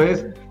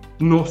 Entonces,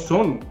 no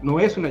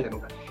es una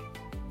llanura.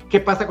 ¿Qué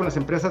pasa con las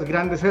empresas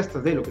grandes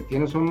estas? Lo que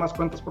tienen son más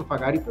cuentas por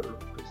pagar, pero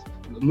pues,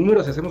 los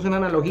números, si hacemos una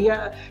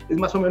analogía, es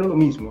más o menos lo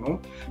mismo, ¿no?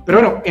 Pero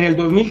bueno, en el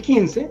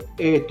 2015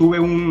 tuve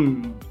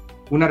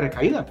una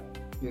recaída,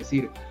 es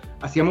decir,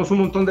 hacíamos un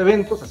montón de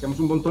eventos,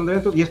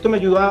 y esto me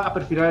ayudó a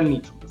perfilar el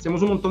nicho.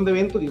 Hacíamos un montón de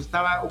eventos, yo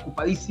estaba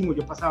ocupadísimo,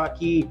 yo pasaba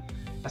aquí,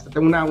 hasta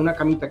tengo una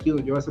camita aquí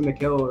donde yo a veces me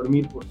quedo a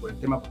dormir por el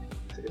tema, porque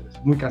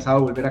es muy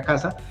cansado volver a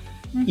casa,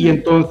 y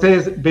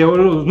entonces veo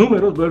los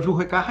números, veo el flujo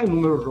de caja y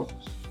números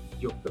rojos.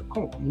 Yo,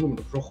 ¿cómo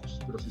números rojos?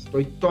 Pero si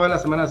estoy toda la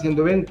semana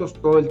haciendo eventos,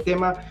 todo el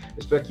tema,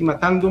 estoy aquí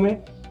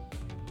matándome,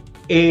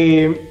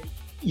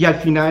 y al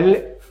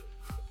final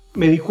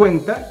me di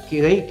cuenta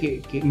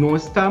que no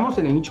estamos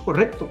en el nicho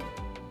correcto.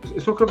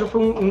 Eso creo que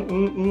fue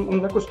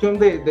una cuestión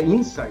de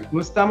insight.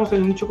 No estamos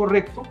en el nicho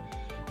correcto.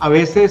 A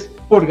veces,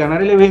 por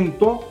ganar el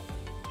evento,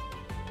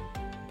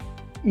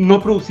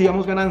 no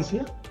producíamos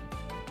ganancia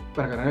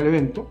para ganar el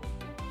evento,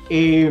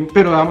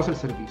 pero dábamos el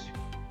servicio.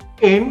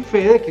 en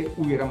fe de que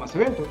hubiera más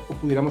eventos o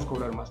pudiéramos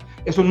cobrar más.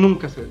 Eso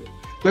nunca se dio.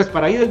 Entonces,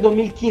 para ahí del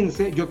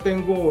 2015, yo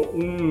tengo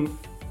un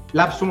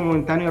lapso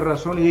momentáneo de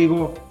razón y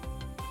digo,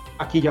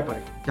 aquí ya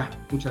paré, ya,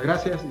 muchas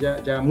gracias,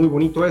 ya muy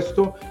bonito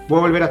esto, voy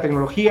a volver a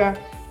tecnología,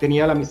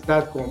 tenía la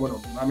amistad con, bueno,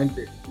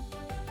 nuevamente,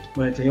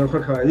 con el señor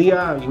Jorge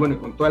Abadía y bueno,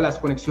 con todas las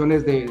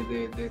conexiones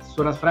de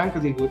zonas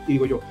francas,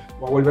 digo yo,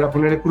 voy a volver a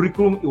poner el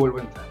currículum y vuelvo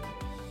a entrar.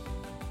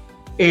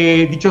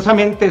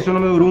 Dichosamente, eso no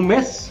me duró un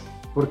mes,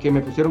 porque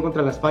me pusieron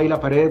contra la espada y la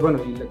pared, bueno,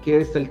 y aquí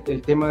está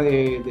el tema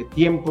de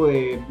tiempo,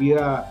 de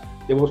vida,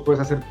 de vos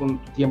puedes hacer con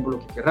tu tiempo lo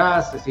que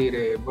querrás, es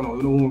decir, bueno,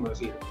 uno, es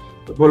decir,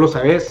 vos lo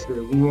sabés,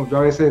 yo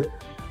a veces,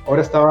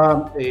 ahora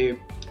estaba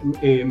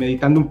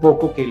meditando un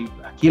poco que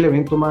aquí el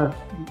evento más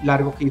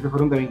largo que hice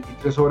fueron de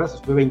 23 horas,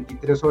 estuve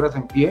 23 horas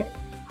en pie,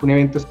 fue un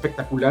evento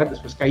espectacular,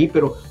 después caí,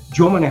 pero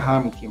yo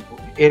manejaba mi tiempo,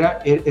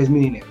 es mi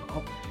dinero,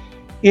 ¿no?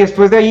 Y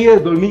después de ahí,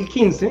 desde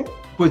 2015,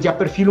 pues ya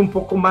perfilo un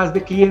poco más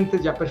de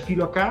clientes, ya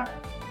perfilo acá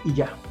y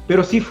ya.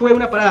 Pero sí fue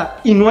una parada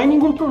y no hay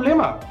ningún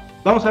problema.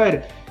 Vamos a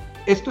ver,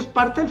 esto es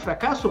parte del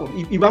fracaso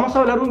y vamos a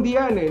hablar un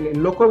día en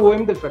el Loco de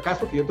Boheme del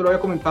fracaso, que yo te lo había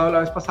comentado la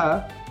vez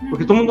pasada,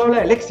 porque todo el mundo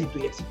habla del éxito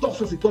y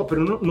exitosos y todo,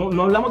 pero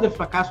no hablamos del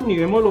fracaso ni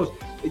vemos los...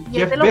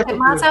 Y es de lo que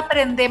más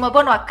aprendemos.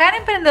 Bueno, acá en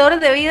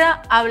Emprendedores de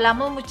Vida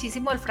hablamos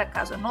muchísimo del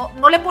fracaso,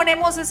 no le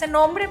ponemos ese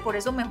nombre, por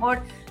eso mejor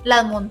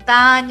las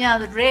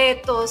montañas,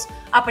 retos,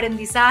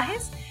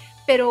 aprendizajes,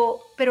 pero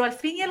al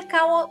fin y al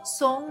cabo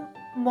son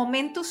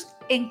momentos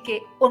en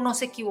que o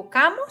nos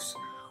equivocamos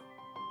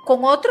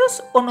con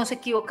otros o nos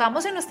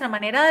equivocamos en nuestra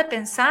manera de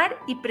pensar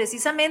y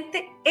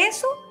precisamente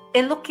eso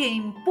es lo que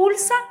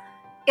impulsa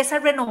esa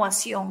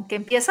renovación que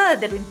empieza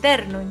desde lo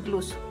interno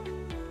incluso.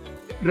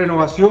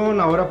 Renovación,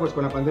 ahora pues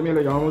con la pandemia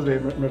lo llamamos de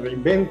me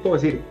reinvento,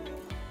 es decir,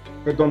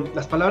 perdón,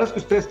 las palabras que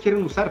ustedes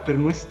quieren usar, pero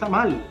no está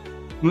mal,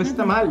 no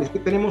está mal, es que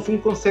tenemos un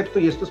concepto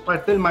y esto es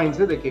parte del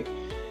mindset de que,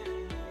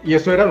 y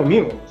eso era lo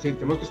mío, sí,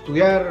 tenemos que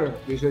estudiar,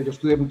 yo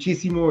estudié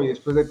muchísimo y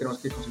después de tenemos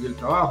que conseguir el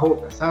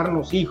trabajo,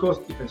 casarnos,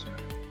 hijos y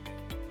pensionar.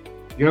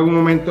 Yo en algún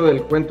momento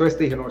del cuento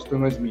dije, no, esto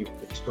no es mío,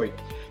 aquí estoy.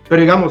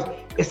 Pero digamos,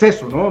 es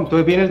eso, ¿no?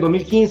 Entonces viene el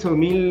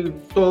 2015,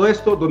 todo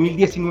esto,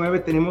 2019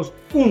 tenemos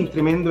un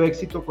tremendo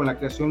éxito con la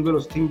creación de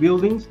los team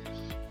buildings,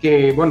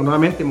 que, bueno,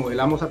 nuevamente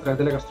modelamos a través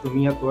de la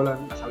gastronomía todas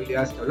las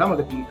habilidades que hablamos,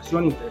 de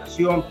comunicación,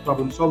 integración,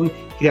 problem solving,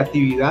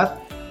 creatividad.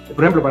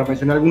 Por ejemplo, para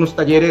mencionar algunos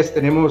talleres,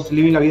 tenemos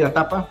Living la Vida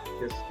Tapa,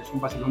 que es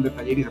un vacilón de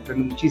taller y se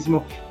aprende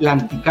muchísimo. La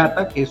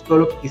Anticata, que es todo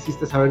lo que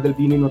quisiste saber del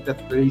vino y no te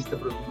atreviste a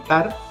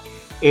preguntar.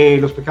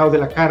 Los pecados de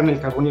la carne, el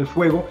carbón y el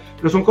fuego,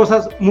 pero son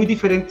cosas muy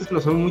diferentes que lo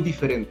son muy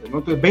diferentes, ¿no?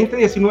 Entonces,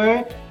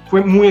 2019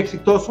 fue muy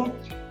exitoso.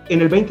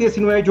 En el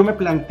 2019 yo me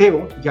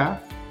planteo ya,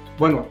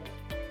 bueno,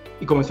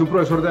 y como decía un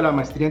profesor de la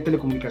maestría en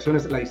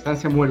telecomunicaciones, la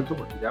distancia ha muerto,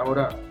 porque ya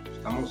ahora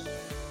estamos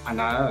a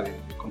nada de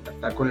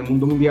contactar con el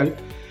mundo mundial.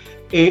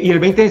 Y en el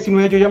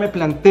 2019 yo ya me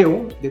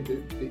planteo,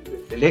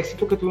 del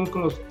éxito que tuvimos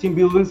con los team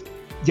buildings,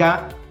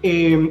 ya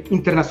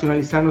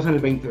internacionalizarnos en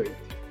el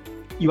 2020.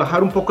 Y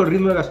bajar un poco el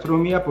ritmo de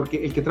gastronomía,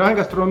 porque el que trabaja en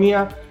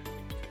gastronomía,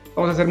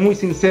 vamos a ser muy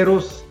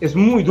sinceros, es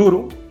muy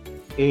duro.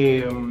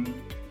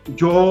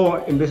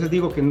 Yo en veces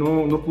digo que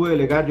no pude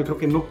delegar, yo creo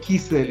que no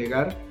quise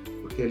delegar,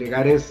 porque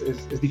delegar es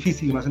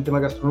difícil, más en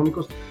temas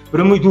gastronómicos,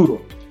 pero es muy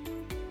duro.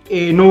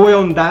 No voy a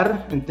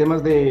ahondar en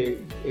temas de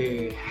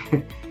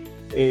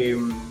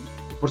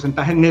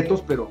porcentajes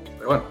netos, pero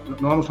bueno,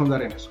 no vamos a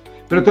ahondar en eso.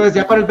 Pero entonces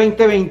ya para el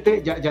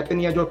 2020 ya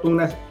tenía yo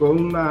toda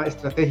una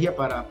estrategia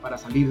para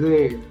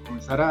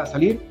comenzar a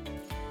salir,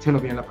 se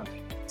nos viene la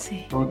pandemia.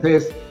 Sí.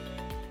 Entonces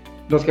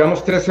nos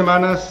quedamos 3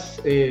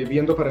 semanas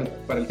viendo para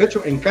el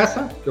techo, en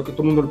casa, creo que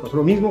todo el mundo le pasó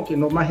lo mismo, que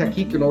no más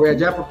aquí, que no vea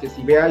allá, porque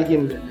si ve a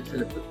alguien se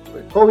le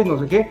fue el COVID, no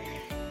sé qué.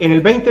 En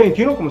el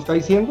 2021, como está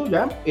diciendo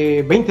ya,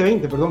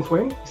 2020, perdón,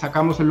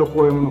 sacamos el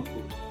Loco de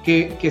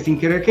octubre, que sin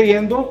querer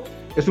queriendo,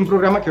 es un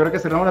programa que ahora que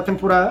cerramos la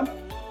temporada,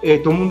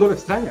 todo el mundo lo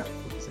extraña.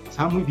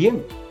 Estaba muy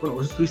bien, bueno,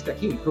 vos estuviste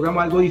aquí, un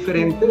programa algo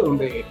diferente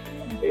donde,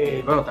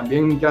 bueno,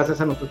 también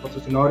gracias a nuestros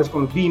patrocinadores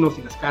con los vinos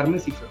y las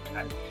carnes y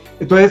fenomenal.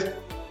 Entonces,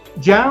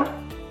 ya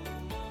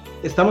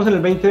estamos en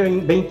el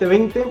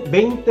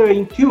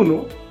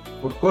 2021,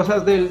 por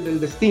cosas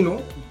del destino,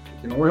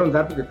 que no voy a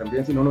ahondar porque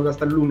también si no nos da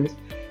hasta el lunes,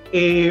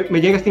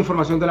 me llega esta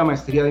información de la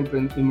maestría de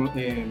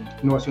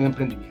innovación y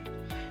emprendimiento.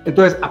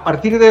 Entonces, a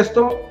partir de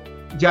esto,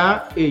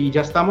 ya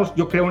estamos,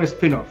 yo creo un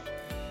spin-off,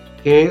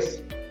 que es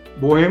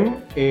Boheme,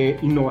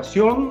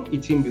 innovación y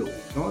team building,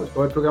 ¿no?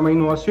 Todo el programa de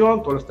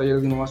innovación, todos los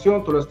talleres de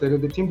innovación, todos los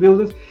talleres de team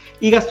building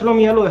y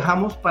gastronomía lo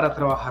dejamos para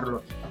trabajarlo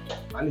aquí,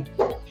 ¿vale?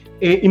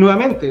 Y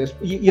nuevamente,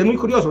 y es muy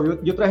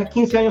curioso, yo trabajé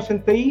 15 años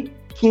en TI,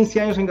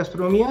 15 años en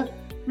gastronomía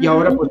y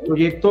ahora pues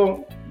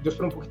proyecto, yo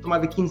espero un poquito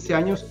más de 15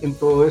 años en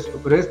todo esto,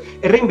 pero es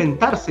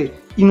reinventarse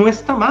y no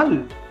está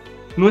mal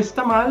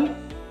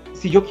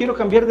si yo quiero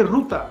cambiar de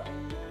ruta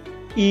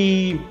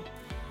y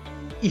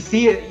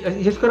sí,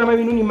 y es que ahora me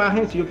vino una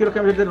imagen, si yo quiero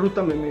cambiar de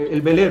ruta,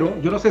 el velero,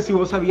 yo no sé si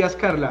vos sabías,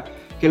 Carla,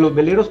 que los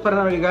veleros para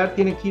navegar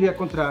tienen que ir a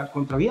contra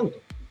viento.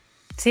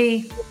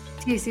 Sí,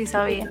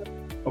 sabía.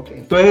 Ok,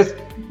 entonces,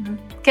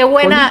 Qué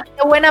buena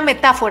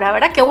metáfora,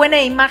 ¿verdad? Qué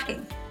buena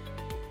imagen.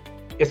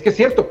 Es que es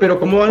cierto, pero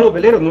 ¿cómo van los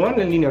veleros? No van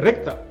en línea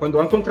recta. Cuando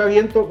van contra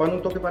viento, van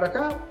un toque para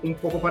acá, un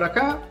poco para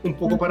acá, un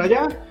poco para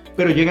allá,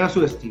 pero llegan a su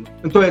destino.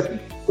 Entonces,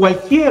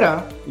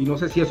 cualquiera, y no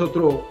sé si es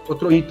otro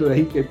hito de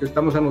ahí que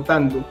estamos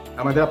anotando,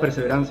 además de la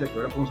perseverancia, que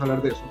ahora podemos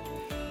hablar de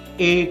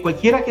eso,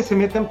 cualquiera que se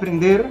meta a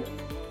emprender,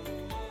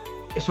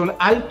 son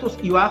altos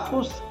y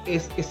bajos,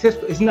 es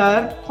esto, es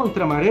nadar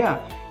contra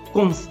marea,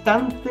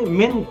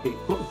 constantemente,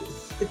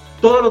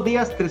 todos los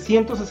días,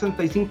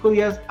 365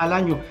 días al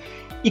año.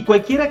 Y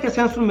cualquiera que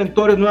sean sus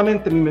mentores,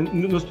 nuevamente,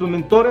 nuestros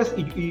mentores,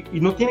 y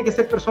no tiene que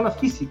ser personas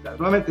físicas,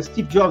 nuevamente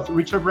Steve Jobs,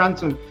 Richard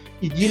Branson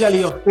y Gilles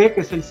Leofé,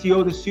 que es el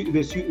CEO de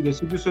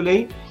Cirque du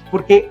Soleil,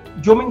 porque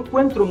yo me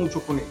encuentro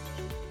mucho con ellos,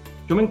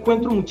 yo me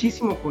encuentro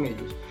muchísimo con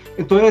ellos.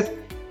 Entonces,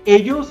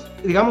 ellos,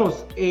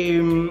 digamos,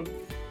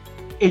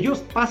 ellos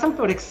pasan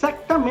por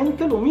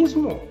exactamente lo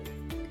mismo.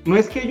 No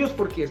es que ellos,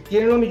 porque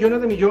tienen los millones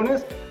de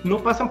millones, no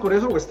pasan por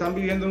eso o están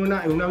viviendo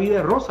en una vida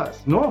de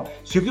rosas. No,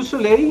 Cirque du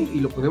Soleil,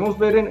 y lo podemos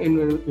ver en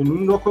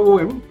un Montero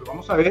Boheme, lo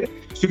vamos a ver,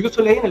 Cirque du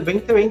Soleil en el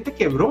 2020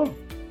 quebró.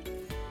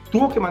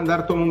 Tuvo que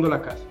mandar todo el mundo a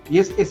la casa. Y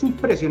es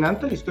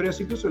impresionante la historia de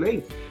Cirque du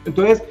Soleil.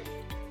 Entonces,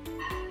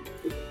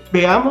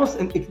 veamos,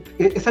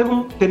 es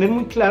algo tener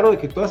muy claro de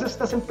que todas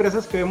estas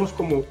empresas que vemos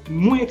como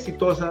muy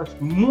exitosas,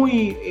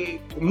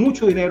 con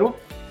mucho dinero,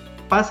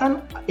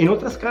 pasan en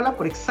otra escala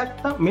por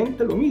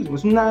exactamente lo mismo.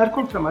 Es un nadar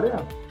contra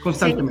marea,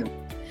 constantemente.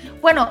 Sí.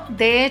 Bueno,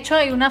 de hecho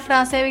hay una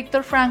frase de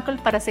Viktor Frankl,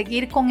 para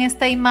seguir con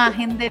esta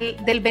imagen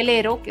del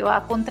velero que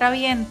va contra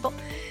viento,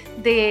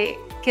 que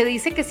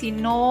dice que si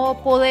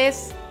no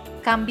podés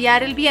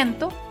cambiar el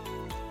viento,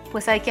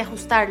 pues hay que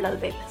ajustar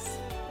las velas,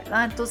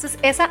 ¿verdad? Entonces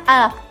esa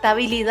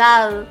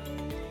adaptabilidad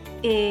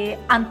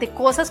ante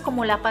cosas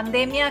como la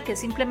pandemia, que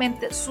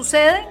simplemente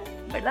suceden,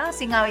 ¿verdad?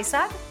 Sin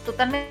avisar,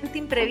 totalmente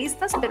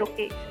imprevistas, pero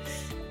que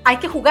hay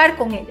que jugar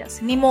con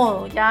ellas, ni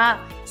modo,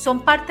 ya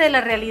son parte de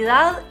la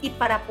realidad, y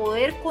para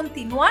poder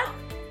continuar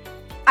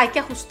hay que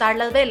ajustar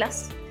las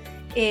velas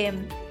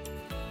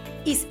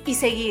y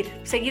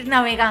seguir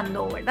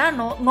navegando, ¿verdad?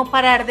 No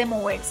parar de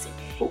moverse.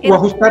 O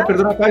ajustar,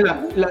 perdona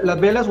Paula, las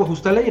velas, o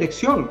ajustar la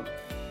dirección.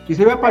 Y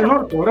se va para el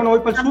norte, ahora no voy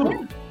para el sur.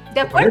 De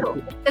acuerdo,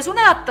 es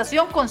una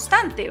adaptación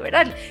constante,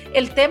 ¿verdad?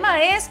 El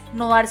tema es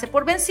no darse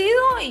por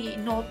vencido y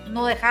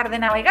no dejar de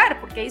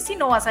navegar, porque ahí sí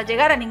no vas a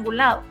llegar a ningún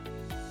lado.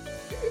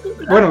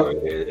 Bueno,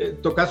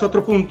 tocas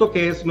otro punto,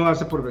 que es no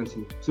darse por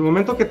vencido. Si el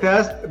momento que te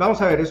das,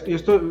 vamos a ver,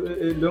 esto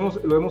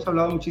lo hemos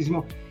hablado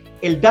muchísimo,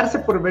 el darse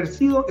por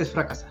vencido es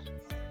fracasar.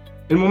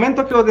 El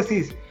momento que vos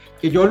decís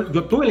que yo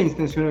tuve la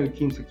intención en el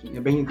 2015,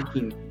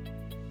 de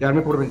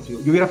darme por vencido,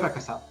 yo hubiera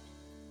fracasado.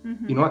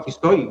 Y no, aquí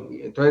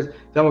estoy. Entonces,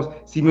 digamos,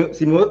 si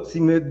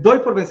me doy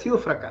por vencido,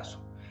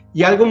 fracaso.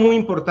 Y algo muy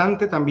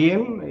importante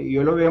también, y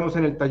hoy lo veíamos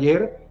en el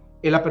taller,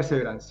 es la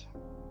perseverancia.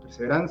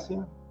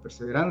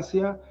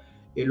 Perseverancia.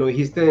 Lo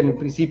dijiste en el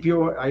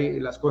principio,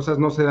 las cosas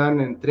no se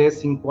dan en 3,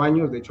 5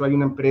 años. De hecho, hay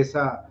una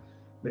empresa,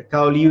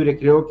 Mercado Libre,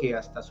 creo que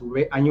hasta su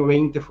año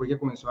 20 fue que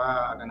comenzó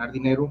a ganar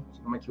dinero,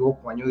 si no me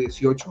equivoco, año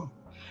 18.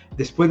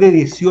 Después de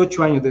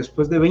 18 años,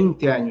 después de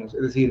 20 años,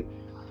 es decir,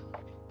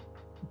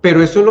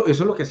 pero eso es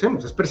lo que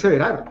hacemos, es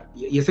perseverar,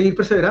 y es seguir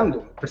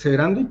perseverando.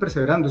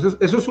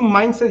 Eso es un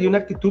mindset y una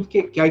actitud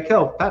que hay que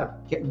adoptar,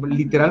 que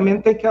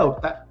literalmente hay que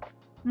adoptar.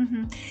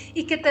 Uh-huh.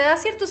 Y que te da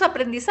ciertos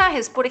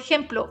aprendizajes. Por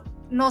ejemplo,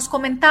 nos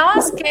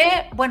comentabas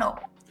que, bueno,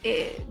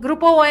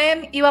 Grupo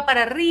Boheme iba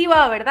para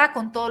arriba, ¿verdad?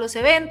 Con todos los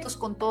eventos,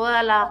 con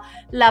toda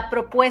la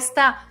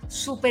propuesta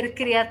súper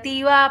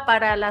creativa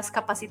para las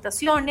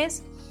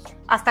capacitaciones,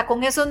 hasta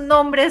con esos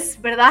nombres,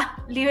 ¿verdad?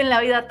 Live en la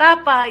vida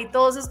tapa y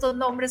todos estos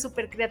nombres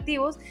súper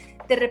creativos.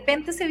 De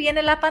repente se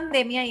viene la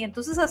pandemia y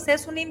entonces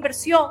haces una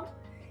inversión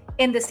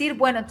en decir,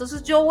 bueno,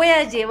 entonces yo voy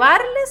a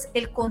llevarles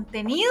el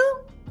contenido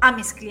a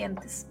mis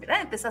clientes,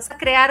 ¿verdad? Empezás a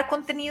crear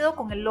contenido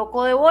con el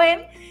loco de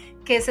Boheme,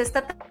 que es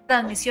esta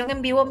transmisión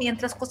en vivo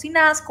mientras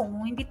cocinas con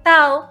un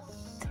invitado,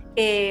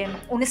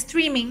 un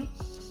streaming.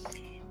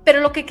 Pero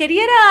lo que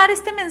quería era dar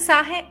este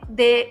mensaje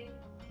de,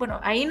 bueno,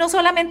 ahí no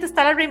solamente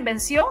está la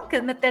reinvención, que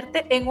es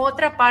meterte en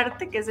otra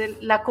parte, que es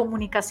la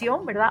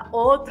comunicación, ¿verdad?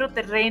 Otro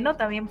terreno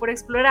también por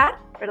explorar,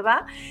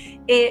 ¿verdad?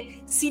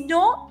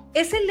 Sino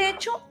es el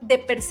hecho de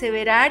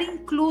perseverar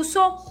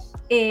incluso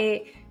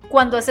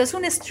cuando haces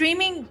un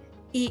streaming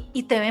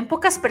y te ven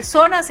pocas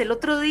personas. El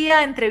otro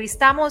día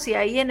entrevistamos, y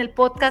ahí en el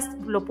podcast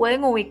lo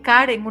pueden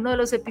ubicar en uno de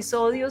los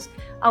episodios,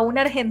 a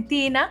una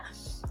argentina,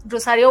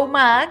 Rosario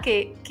Ahumada,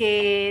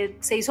 que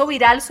se hizo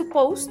viral su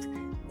post.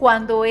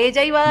 Cuando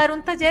ella iba a dar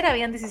un taller,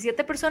 habían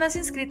 17 personas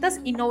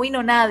inscritas y no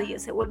vino nadie.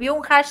 Se volvió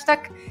un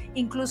hashtag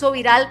incluso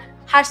viral,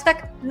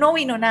 hashtag no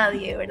vino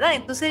nadie, ¿verdad?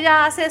 Entonces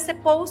ella hace ese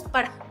post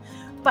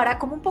para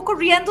como un poco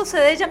riéndose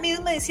de ella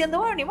misma, diciendo,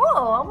 bueno, ni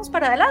modo, vamos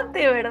para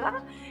adelante,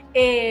 ¿verdad?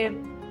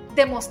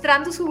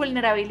 Demostrando su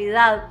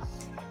vulnerabilidad.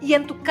 Y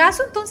en tu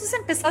caso, entonces,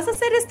 empezás a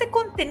hacer este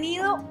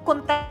contenido.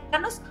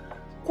 Contanos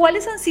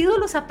cuáles han sido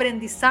los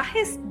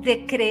aprendizajes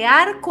de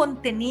crear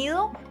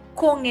contenido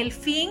con el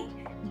fin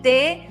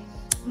de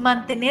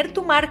mantener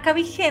tu marca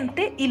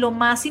vigente y lo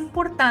más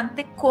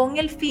importante, con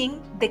el fin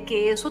de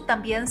que eso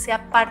también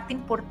sea parte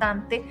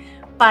importante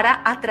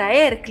para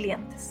atraer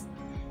clientes.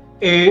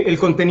 El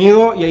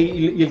contenido,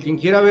 y el quien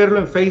quiera verlo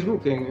en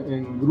Facebook,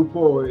 en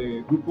grupo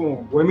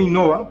Boheme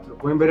Innova, lo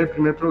pueden ver el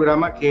primer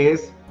programa, que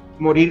es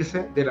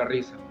morirse de la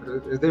risa.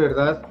 Pero es de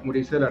verdad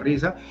morirse de la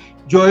risa.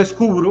 Yo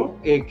descubro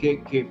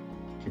que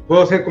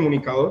puedo ser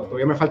comunicador,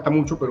 todavía me falta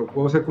mucho, pero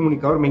puedo ser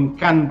comunicador, me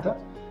encanta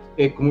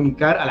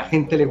comunicar, a la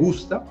gente le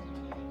gusta.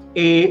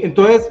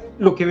 Entonces,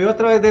 lo que veo a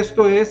través de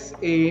esto es,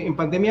 en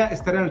pandemia,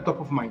 estar en el top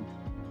of mind,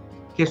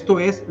 que esto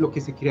es lo que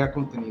se crea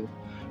contenido.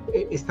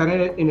 Estar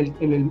en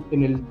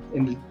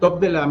el top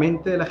de la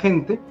mente de la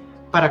gente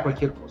para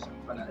cualquier cosa,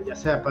 ya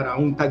sea para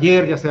un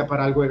taller, ya sea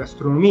para algo de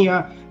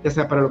gastronomía, ya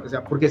sea para lo que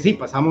sea, porque sí,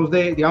 pasamos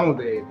bueno,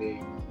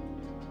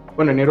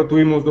 en enero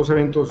tuvimos 2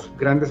 eventos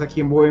grandes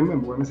aquí en Boheme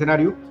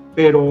Escenario,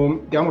 pero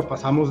digamos,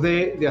 pasamos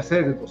de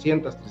hacer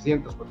 200,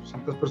 300,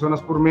 400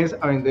 personas por mes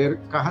a vender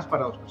cajas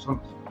para 2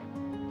 personas.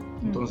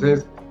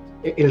 Entonces,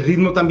 el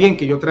ritmo también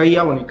que yo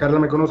traía, bueno, y Carla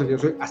me conoce, que yo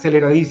soy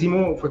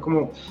aceleradísimo, fue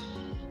como...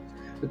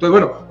 Entonces,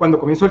 bueno, cuando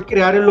comienzo a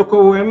crear el Loco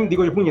Boheme,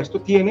 digo yo, puña,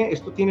 esto tiene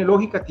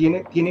lógica,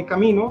 tiene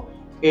camino,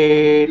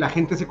 la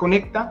gente se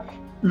conecta.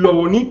 Lo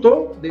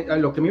bonito,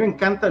 lo que a mí me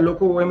encanta del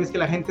Loco Boheme es que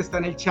la gente está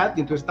en el chat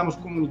y entonces estamos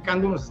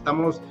comunicándonos,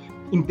 estamos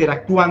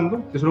interactuando,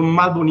 que eso es lo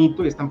más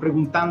bonito, y están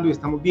preguntando y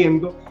estamos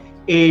viendo.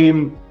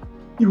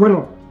 Y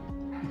bueno,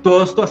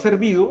 todo esto ha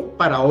servido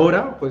para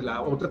ahora, pues la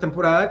otra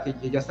temporada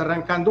que ya está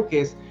arrancando,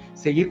 que es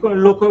seguir con el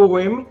Loco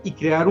Boheme y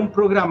crear un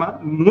programa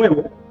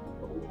nuevo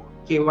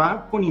que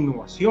va con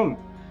innovación.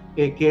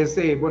 Que es,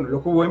 bueno,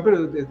 Loco Boheme,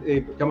 pero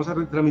que vamos a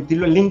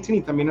transmitirlo en LinkedIn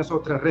y también en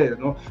otras redes,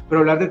 ¿no?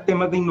 Pero hablar de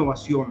temas de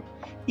innovación.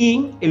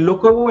 Y el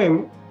Loco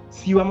Boheme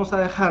sí vamos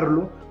a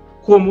dejarlo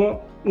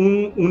como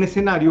un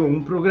escenario,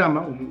 un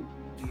programa,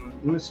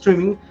 un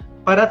streaming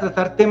para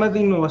tratar temas de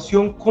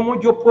innovación, cómo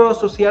yo puedo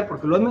asociar,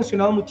 porque lo has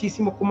mencionado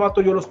muchísimo, cómo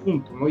ato yo los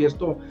puntos, ¿no? Y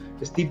esto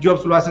Steve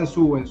Jobs lo hace en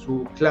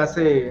su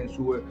clase, en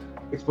su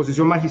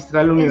exposición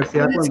magistral en la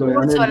universidad.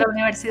 A la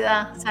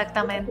universidad,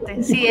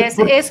 exactamente. Sí,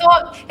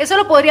 eso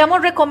lo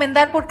podríamos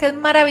recomendar porque es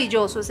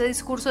maravilloso, ese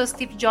discurso de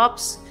Steve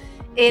Jobs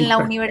en la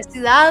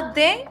universidad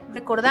de,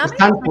 recordame.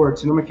 Stanford,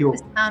 si no me equivoco.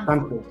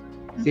 Stanford.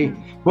 Sí.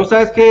 Vos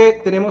sabes que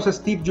tenemos a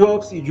Steve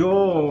Jobs y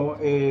yo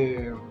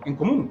en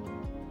común.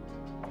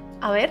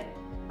 A ver.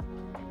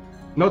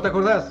 ¿No te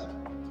acordás?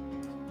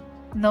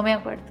 No me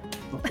acuerdo.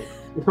 Okay.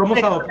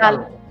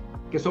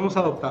 Que somos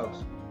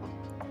adoptados.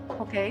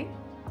 Ok.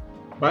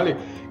 Vale,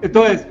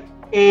 entonces,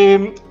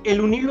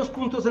 el unir los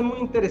puntos es muy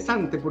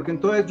interesante, porque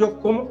entonces yo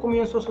cómo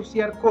comienzo a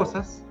asociar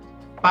cosas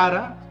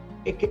para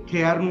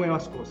crear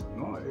nuevas cosas,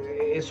 ¿no?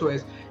 Eso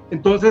es.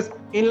 Entonces,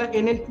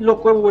 en el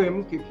Loco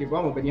Boheme, que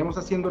vamos, veníamos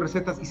haciendo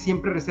recetas y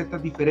siempre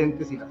recetas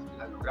diferentes y las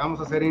logramos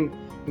hacer en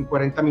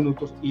 40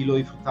 minutos y lo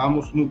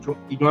disfrutábamos mucho.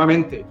 Y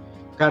nuevamente,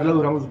 Carla,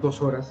 duramos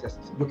 2 horas.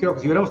 Yo creo que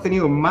si hubiéramos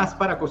tenido más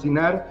para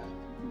cocinar,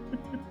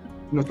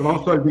 nos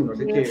tomamos todo el vino.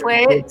 Así que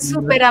fue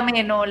súper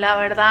ameno, la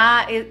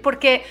verdad,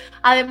 porque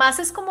además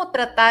es como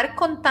tratar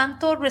con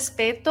tanto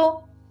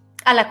respeto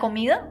a la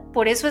comida.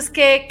 Por eso es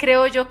que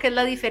creo yo que es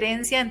la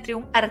diferencia entre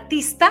un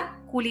artista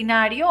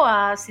culinario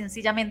a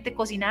sencillamente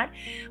cocinar,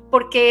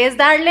 porque es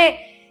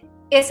darle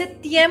ese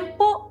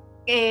tiempo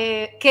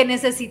que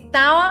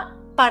necesitaba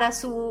para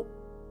su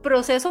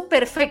proceso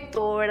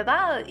perfecto,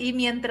 ¿verdad? Y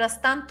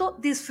mientras tanto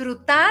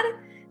disfrutar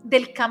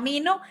del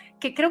camino,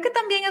 que creo que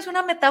también es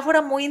una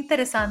metáfora muy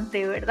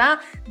interesante, ¿verdad?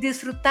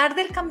 Disfrutar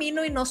del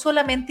camino y no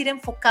solamente ir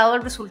enfocado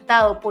al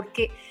resultado,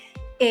 porque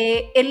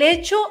el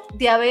hecho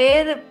de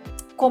haber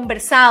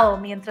conversado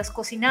mientras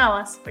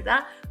cocinabas,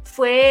 ¿verdad?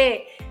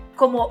 Fue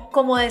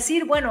como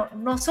decir, bueno,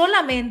 no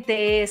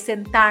solamente es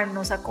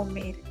sentarnos a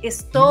comer,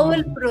 es todo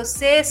el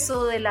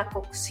proceso de la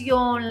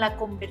cocción, la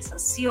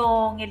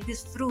conversación, el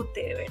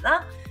disfrute,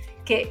 ¿verdad?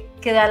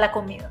 Que da la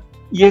comida.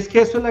 Y es que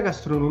eso es la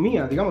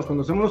gastronomía, digamos,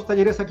 cuando hacemos los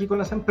talleres aquí con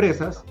las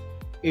empresas,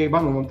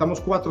 montamos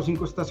 4 o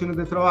 5 estaciones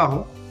de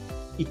trabajo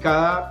y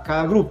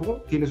cada grupo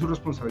tiene su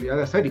responsabilidad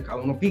de hacer y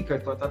cada uno pica y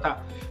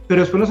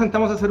pero después nos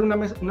sentamos a hacer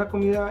una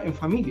comida en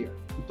familia.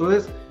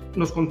 Entonces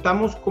nos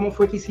contamos cómo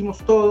fue que hicimos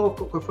todo,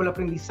 cuál fue el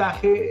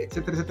aprendizaje,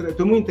 etcétera, etcétera.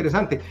 Esto es muy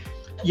interesante.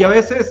 Y a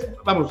veces,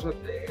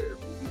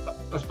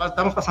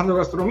 estamos pasando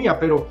gastronomía,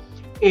 pero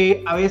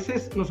a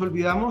veces nos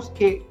olvidamos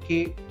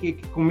que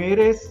comer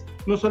es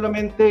no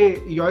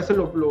solamente, y yo a veces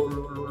lo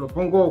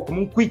pongo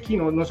como un quickie,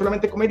 no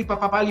solamente comer y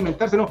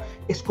alimentarse, no,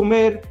 es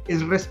comer,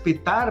 es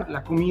respetar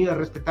la comida,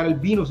 respetar el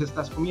vino si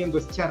estás comiendo,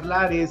 es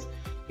charlar, es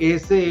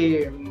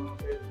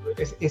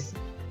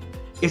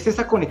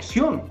esa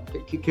conexión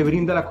que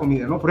brinda la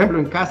comida, ¿no? Por ejemplo,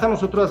 en casa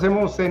nosotros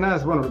hacemos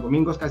cenas, bueno, los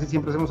domingos casi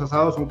siempre hacemos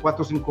asados, son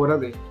 4 o 5 horas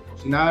de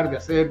cocinar, de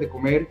hacer, de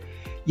comer,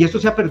 y eso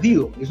se ha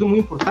perdido, eso es muy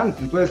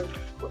importante. Entonces,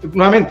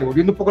 nuevamente,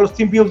 volviendo un poco a los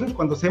team builders,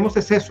 cuando hacemos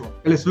es eso,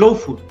 el slow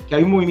food, que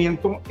hay un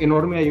movimiento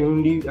enorme, hay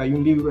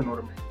un libro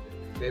enorme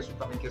de eso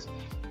también, que es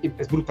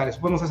es brutal, eso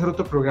podemos hacer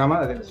otro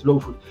programa del slow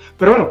food.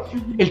 Pero bueno,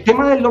 el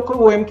tema del Loco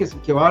Boheme,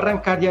 que va a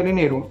arrancar ya en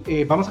enero,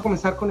 vamos a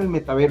comenzar con el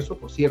metaverso,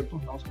 por cierto,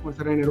 vamos a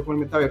comenzar en enero con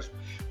el metaverso,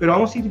 pero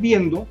vamos a ir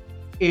viendo,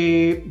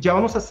 ya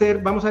vamos a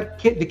ver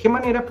de qué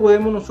manera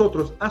podemos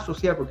nosotros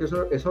asociar, porque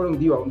eso es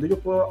donde yo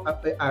puedo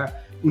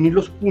unir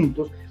los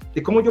puntos,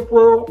 de cómo yo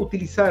puedo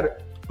utilizar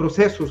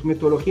procesos,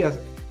 metodologías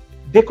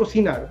de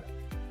cocinar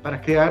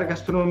para crear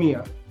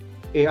gastronomía,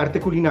 arte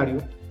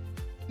culinario,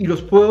 y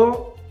los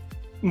puedo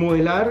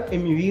modelar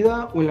en mi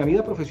vida o en la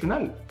vida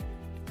profesional.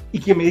 Y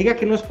quien me diga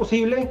que no es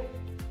posible,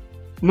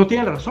 no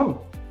tiene razón.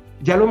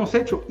 Ya lo hemos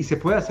hecho y se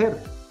puede hacer.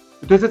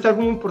 Entonces es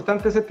algo muy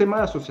importante ese tema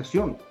de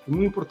asociación, es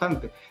muy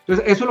importante.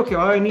 Entonces eso es lo que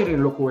va a venir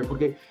en Loco Boheme,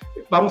 porque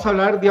vamos a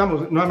hablar,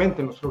 digamos,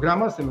 nuevamente en los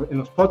programas, en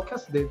los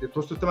podcasts, de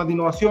todos estos temas de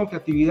innovación,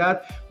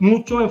 creatividad,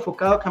 mucho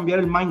enfocado a cambiar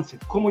el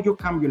mindset, cómo yo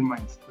cambio el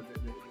mindset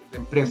de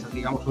empresas,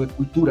 digamos, o de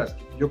culturas.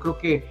 Yo creo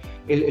que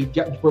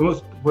ya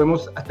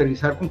podemos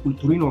aterrizar con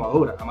cultura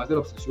innovadora, además de la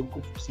obsesión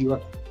compulsiva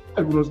que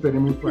algunos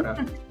tenemos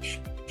para...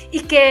 Y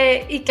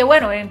que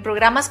bueno, en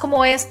programas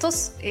como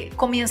estos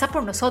comienza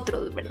por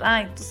nosotros,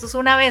 ¿verdad? Entonces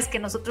una vez que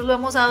nosotros lo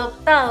hemos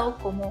adoptado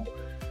como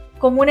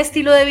un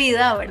estilo de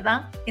vida,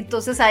 ¿verdad?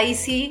 Entonces ahí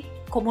sí,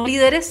 como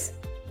líderes,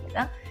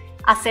 ¿verdad?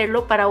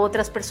 Hacerlo para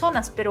otras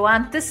personas, pero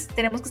antes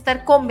tenemos que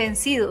estar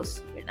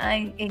convencidos, ¿verdad?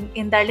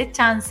 En darle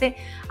chance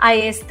a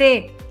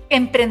este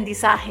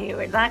emprendizaje,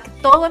 ¿verdad? Que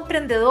todo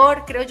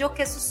emprendedor, creo yo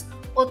que eso es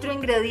otro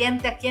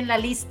ingrediente aquí en la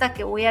lista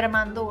que voy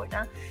armando,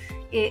 ¿verdad?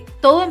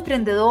 Todo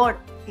emprendedor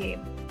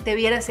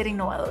debiera ser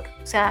innovador.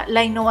 O sea,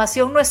 la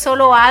innovación no es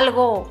solo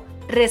algo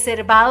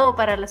reservado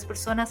para las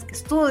personas que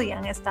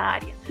estudian esta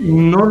área.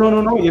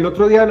 No. Y el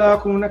otro día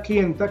hablaba con una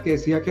clienta que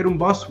decía que era un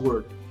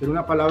buzzword, que era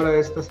una palabra de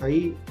estas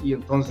ahí, y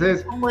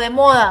entonces... Como de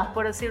moda,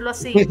 por decirlo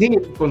así. Sí,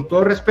 con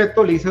todo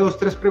respeto, le hice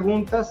 2-3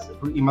 preguntas,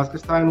 y más que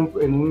estaba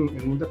en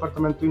un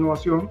departamento de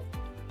innovación,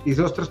 le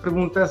hice 2-3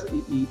 preguntas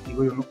y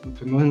digo yo,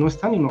 no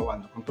están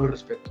innovando, con todo el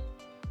respeto.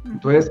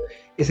 Entonces,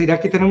 ese sería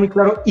que tener muy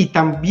claro, y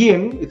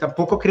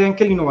tampoco crean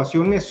que la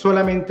innovación es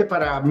solamente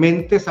para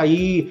mentes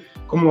ahí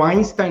como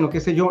Einstein o qué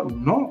sé yo.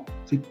 No,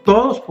 si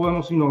todos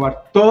podemos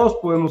innovar, todos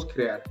podemos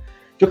crear.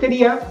 Yo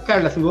quería,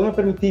 Carla, si vos me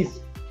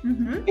permitís,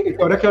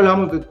 ahora que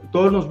hablamos de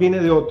todo nos viene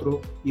de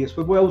otro, y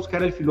después voy a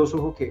buscar el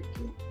filósofo que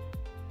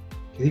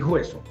dijo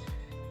eso.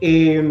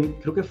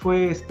 Creo que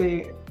fue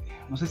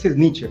no sé si es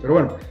Nietzsche, pero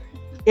bueno,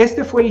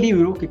 este fue el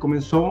libro que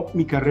comenzó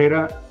mi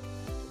carrera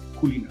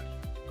culinaria.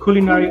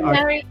 Culinary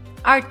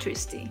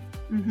Artistry.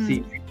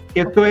 Sí,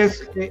 esto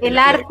es... el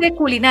arte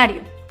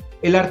culinario.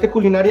 El arte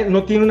culinario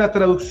no tiene una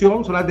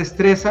traducción, son las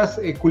destrezas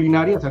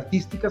culinarias,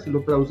 artísticas, si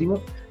lo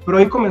traducimos, pero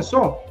ahí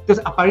comenzó.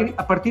 Entonces,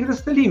 a partir de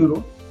este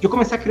libro, yo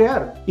comencé a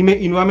crear y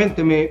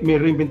nuevamente me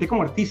reinventé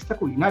como artista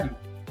culinario,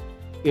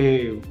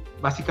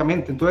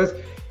 básicamente. Entonces,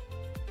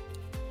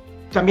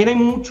 también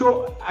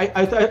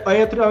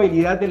hay otra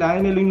habilidad del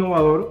ADN de lo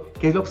innovador,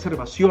 que es la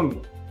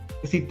observación.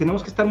 Es decir,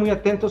 tenemos que estar muy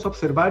atentos a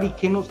observar y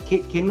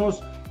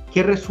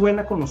qué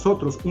resuena con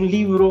nosotros. Un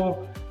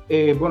libro,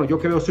 bueno, yo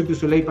que veo Cirque du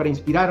Soleil para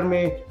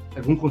inspirarme,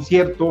 algún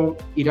concierto,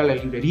 ir a la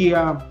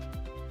librería,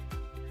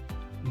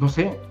 no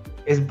sé,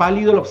 es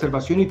válido la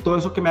observación y todo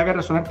eso que me haga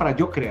resonar para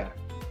yo crear.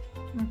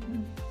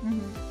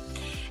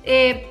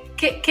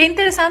 Qué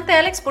interesante,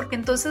 Alex, porque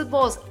entonces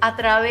vos, a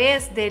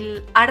través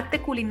del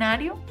arte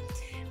culinario,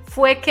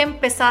 fue que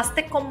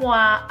empezaste como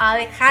a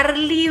dejar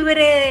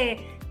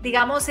libre,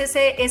 digamos,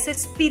 ese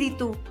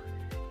espíritu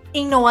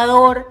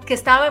innovador que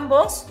estaba en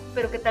vos,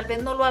 pero que tal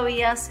vez no lo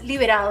habías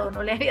liberado,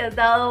 no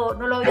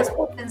lo habías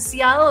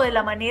potenciado de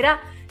la manera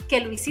que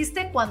lo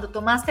hiciste cuando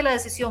tomaste la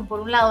decisión, por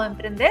un lado, de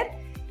emprender,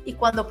 y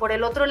cuando por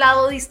el otro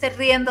lado diste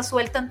rienda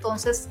suelta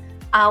entonces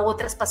a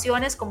otras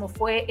pasiones como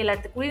fue el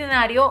arte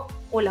culinario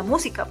o la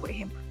música, por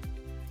ejemplo.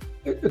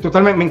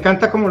 Totalmente, me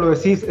encanta como lo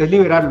decís, es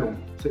liberarlo.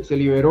 Se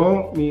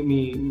liberó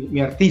mi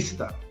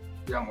artista,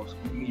 digamos,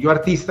 mi yo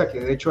artista, que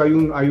de hecho hay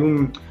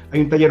un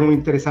taller muy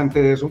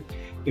interesante de eso,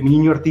 de mi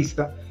niño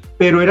artista,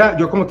 pero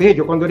yo como te dije,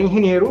 yo cuando era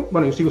ingeniero,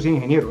 bueno, yo sigo siendo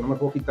ingeniero, no me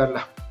puedo quitar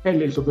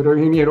el superior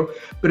ingeniero,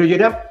 pero yo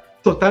era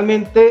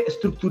totalmente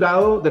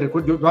estructurado,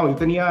 yo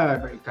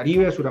tenía el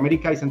Caribe,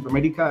 Sudamérica y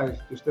Centroamérica,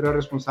 yo era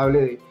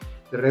responsable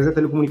de redes de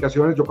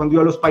telecomunicaciones. Yo cuando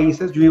iba a los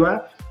países, yo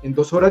iba en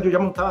 2 horas, yo ya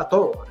montaba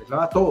todo,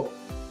 arreglaba todo,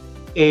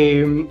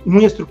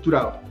 muy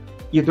estructurado.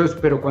 Y entonces,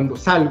 pero cuando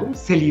salgo,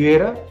 se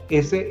libera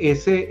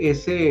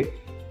ese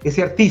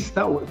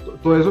artista, o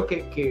todo eso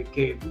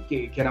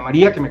que Ana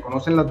María, que me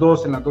conoce en las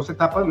dos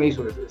etapas, me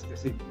hizo.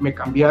 Me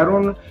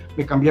cambiaron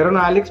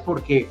a Alex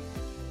porque,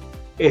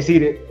 es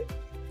decir,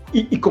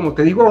 y como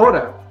te digo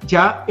ahora,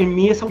 ya en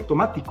mí es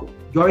automático.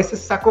 Yo a veces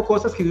saco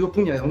cosas que digo,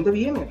 puña, ¿de dónde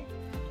vienen?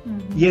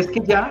 Y es que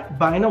ya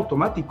va en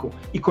automático.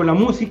 Y con la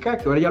música,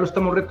 que ahora ya lo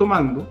estamos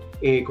retomando,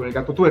 con el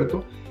Gato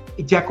Tuerto,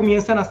 ya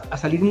comienzan a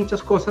salir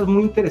muchas cosas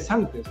muy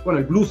interesantes. Bueno,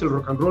 el blues, el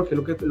rock and roll, que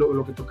es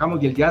lo que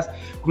tocamos, y el jazz,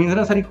 comienzan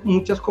a salir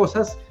muchas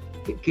cosas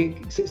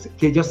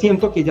que yo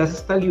siento que ya se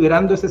está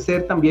liberando ese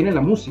ser también en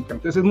la música.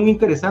 Entonces es muy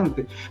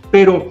interesante,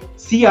 pero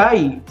sí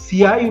hay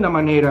una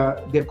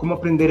manera de cómo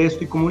aprender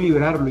esto y cómo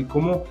liberarlo y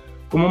cómo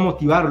cómo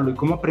motivarlo y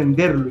cómo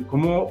aprenderlo y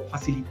cómo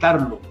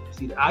facilitarlo. Es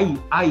decir,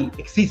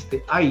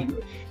 existe.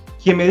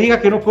 Quien me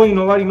diga que no puedo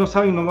innovar y no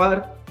sabe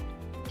innovar,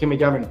 que me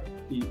llamen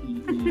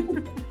y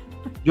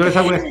yo les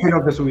hago un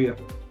spin-off de su vida.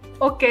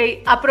 Ok,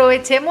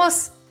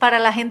 aprovechemos para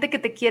la gente que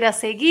te quiera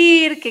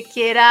seguir, que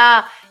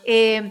quiera,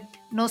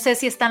 no sé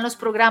si están los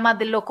programas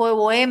del Montero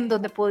Boheme,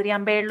 donde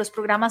podrían ver los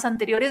programas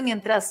anteriores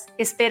mientras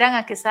esperan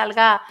a que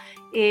salga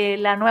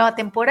la nueva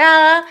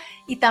temporada,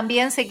 y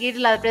también seguir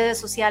las redes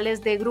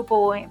sociales de Grupo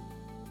Boheme.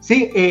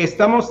 Sí,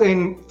 estamos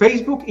en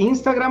Facebook,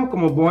 Instagram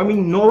como Boheme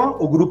Innova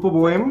o Grupo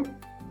Boheme.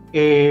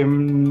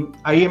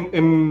 Ahí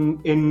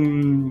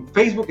en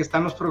Facebook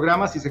están los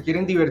programas. Si se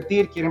quieren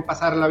divertir, quieren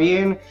pasarla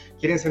bien,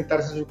 quieren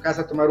sentarse en su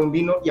casa a tomar un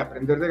vino y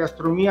aprender de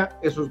gastronomía,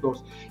 esos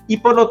dos. Y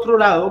por otro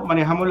lado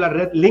manejamos la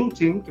red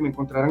LinkedIn, que me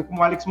encontrarán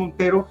como Alex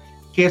Montero,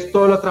 que es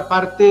toda la otra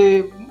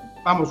parte,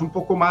 vamos, un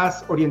poco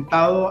más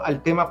orientado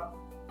al tema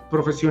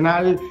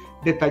profesional,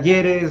 de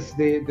talleres,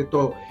 de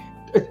todo.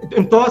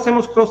 En todo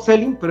hacemos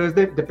cross-selling, pero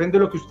depende de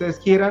lo que ustedes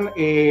quieran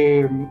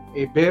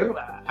ver.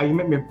 Ahí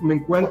me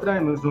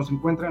encuentran, nos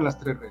encuentran en las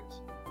 3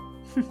 redes.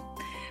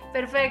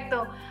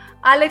 Perfecto.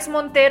 Alex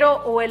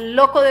Montero, o el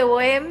Loco de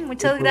Boheme,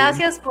 muchas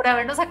gracias por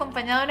habernos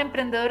acompañado en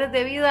Emprendedores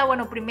de Vida.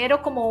 Bueno,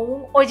 primero como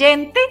un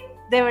oyente,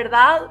 de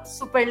verdad,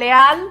 súper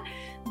leal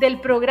del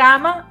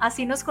programa,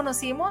 así nos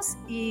conocimos,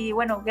 y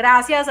bueno,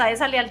 gracias a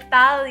esa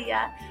lealtad y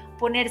a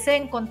ponerse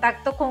en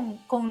contacto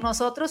con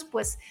nosotros,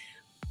 pues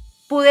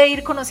pude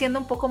ir conociendo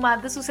un poco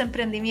más de sus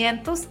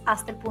emprendimientos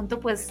hasta el punto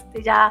pues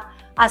de ya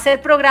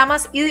hacer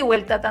programas ida y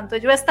vuelta. Tanto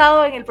yo he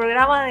estado en el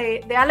programa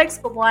de Alex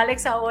como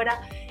Alex ahora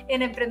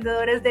en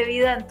Emprendedores de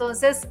Vida.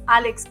 Entonces,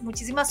 Alex,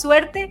 muchísima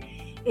suerte,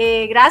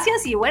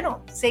 gracias, y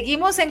bueno,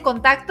 seguimos en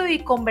contacto y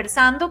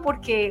conversando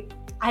porque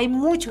hay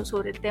mucho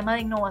sobre el tema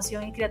de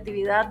innovación y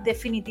creatividad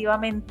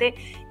definitivamente,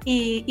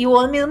 y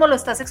vos mismo lo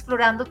estás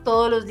explorando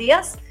todos los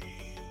días,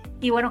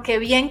 y bueno, qué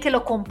bien que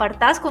lo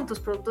compartas con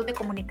tus productos de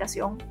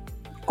comunicación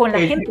con la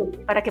gente,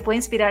 para que pueda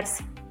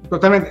inspirarse.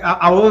 Totalmente.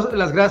 A vos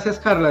las gracias,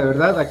 Carla, de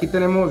verdad. Aquí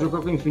tenemos, yo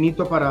creo que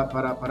infinito para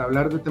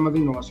hablar de temas de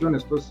innovación.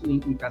 Esto es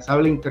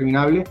incansable,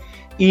 interminable.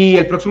 Y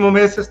el próximo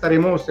mes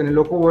estaremos en el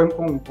Loco Boheme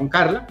con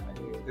Carla,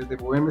 desde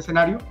Boheme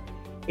Escenario,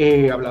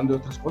 hablando de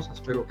otras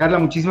cosas. Pero Carla,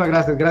 muchísimas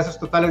gracias. Gracias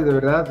totales, de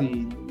verdad,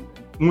 y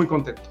muy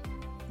contento.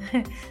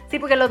 Sí,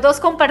 porque los dos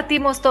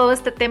compartimos todo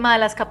este tema de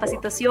las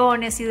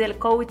capacitaciones y del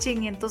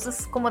coaching, y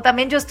entonces como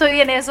también yo estoy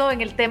en eso,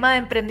 en el tema de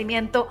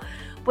emprendimiento,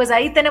 pues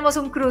ahí tenemos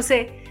un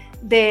cruce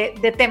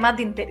de temas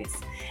de interés.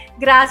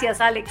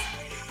 Gracias, Alex.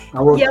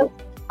 Y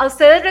a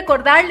ustedes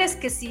recordarles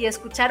que si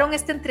escucharon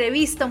esta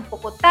entrevista un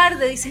poco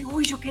tarde, dicen,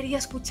 uy, yo quería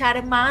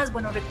escuchar más,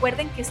 bueno,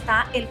 recuerden que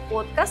está el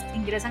podcast,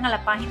 ingresan a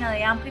la página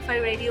de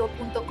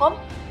amplifyradio.com,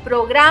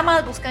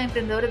 programas, buscan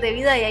Emprendedores de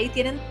Vida, y ahí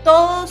tienen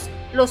todos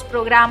los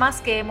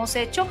programas que hemos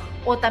hecho,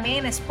 o también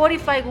en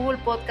Spotify, Google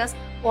Podcast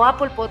o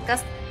Apple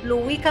Podcast, lo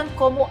ubican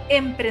como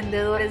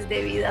Emprendedores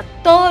de Vida.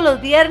 Todos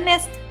los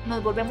viernes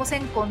nos volvemos a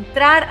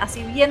encontrar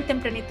así bien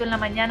tempranito en la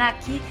mañana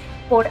aquí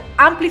por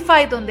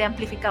Amplify, donde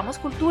amplificamos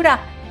cultura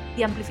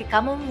y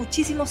amplificamos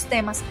muchísimos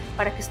temas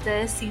para que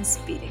ustedes se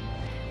inspiren.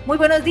 Muy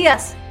buenos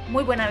días,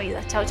 muy buena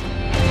vida. Chao, chao.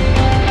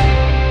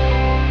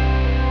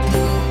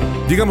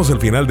 Llegamos al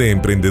final de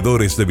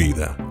Emprendedores de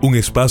Vida, un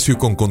espacio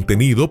con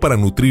contenido para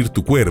nutrir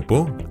tu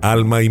cuerpo,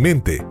 alma y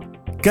mente.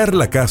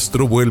 Carla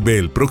Castro vuelve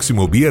el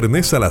próximo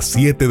viernes a las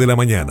 7 de la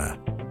mañana.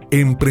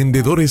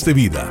 Emprendedores de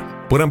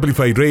Vida, por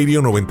Amplify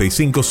Radio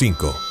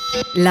 95.5.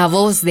 La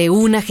voz de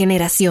una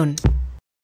generación.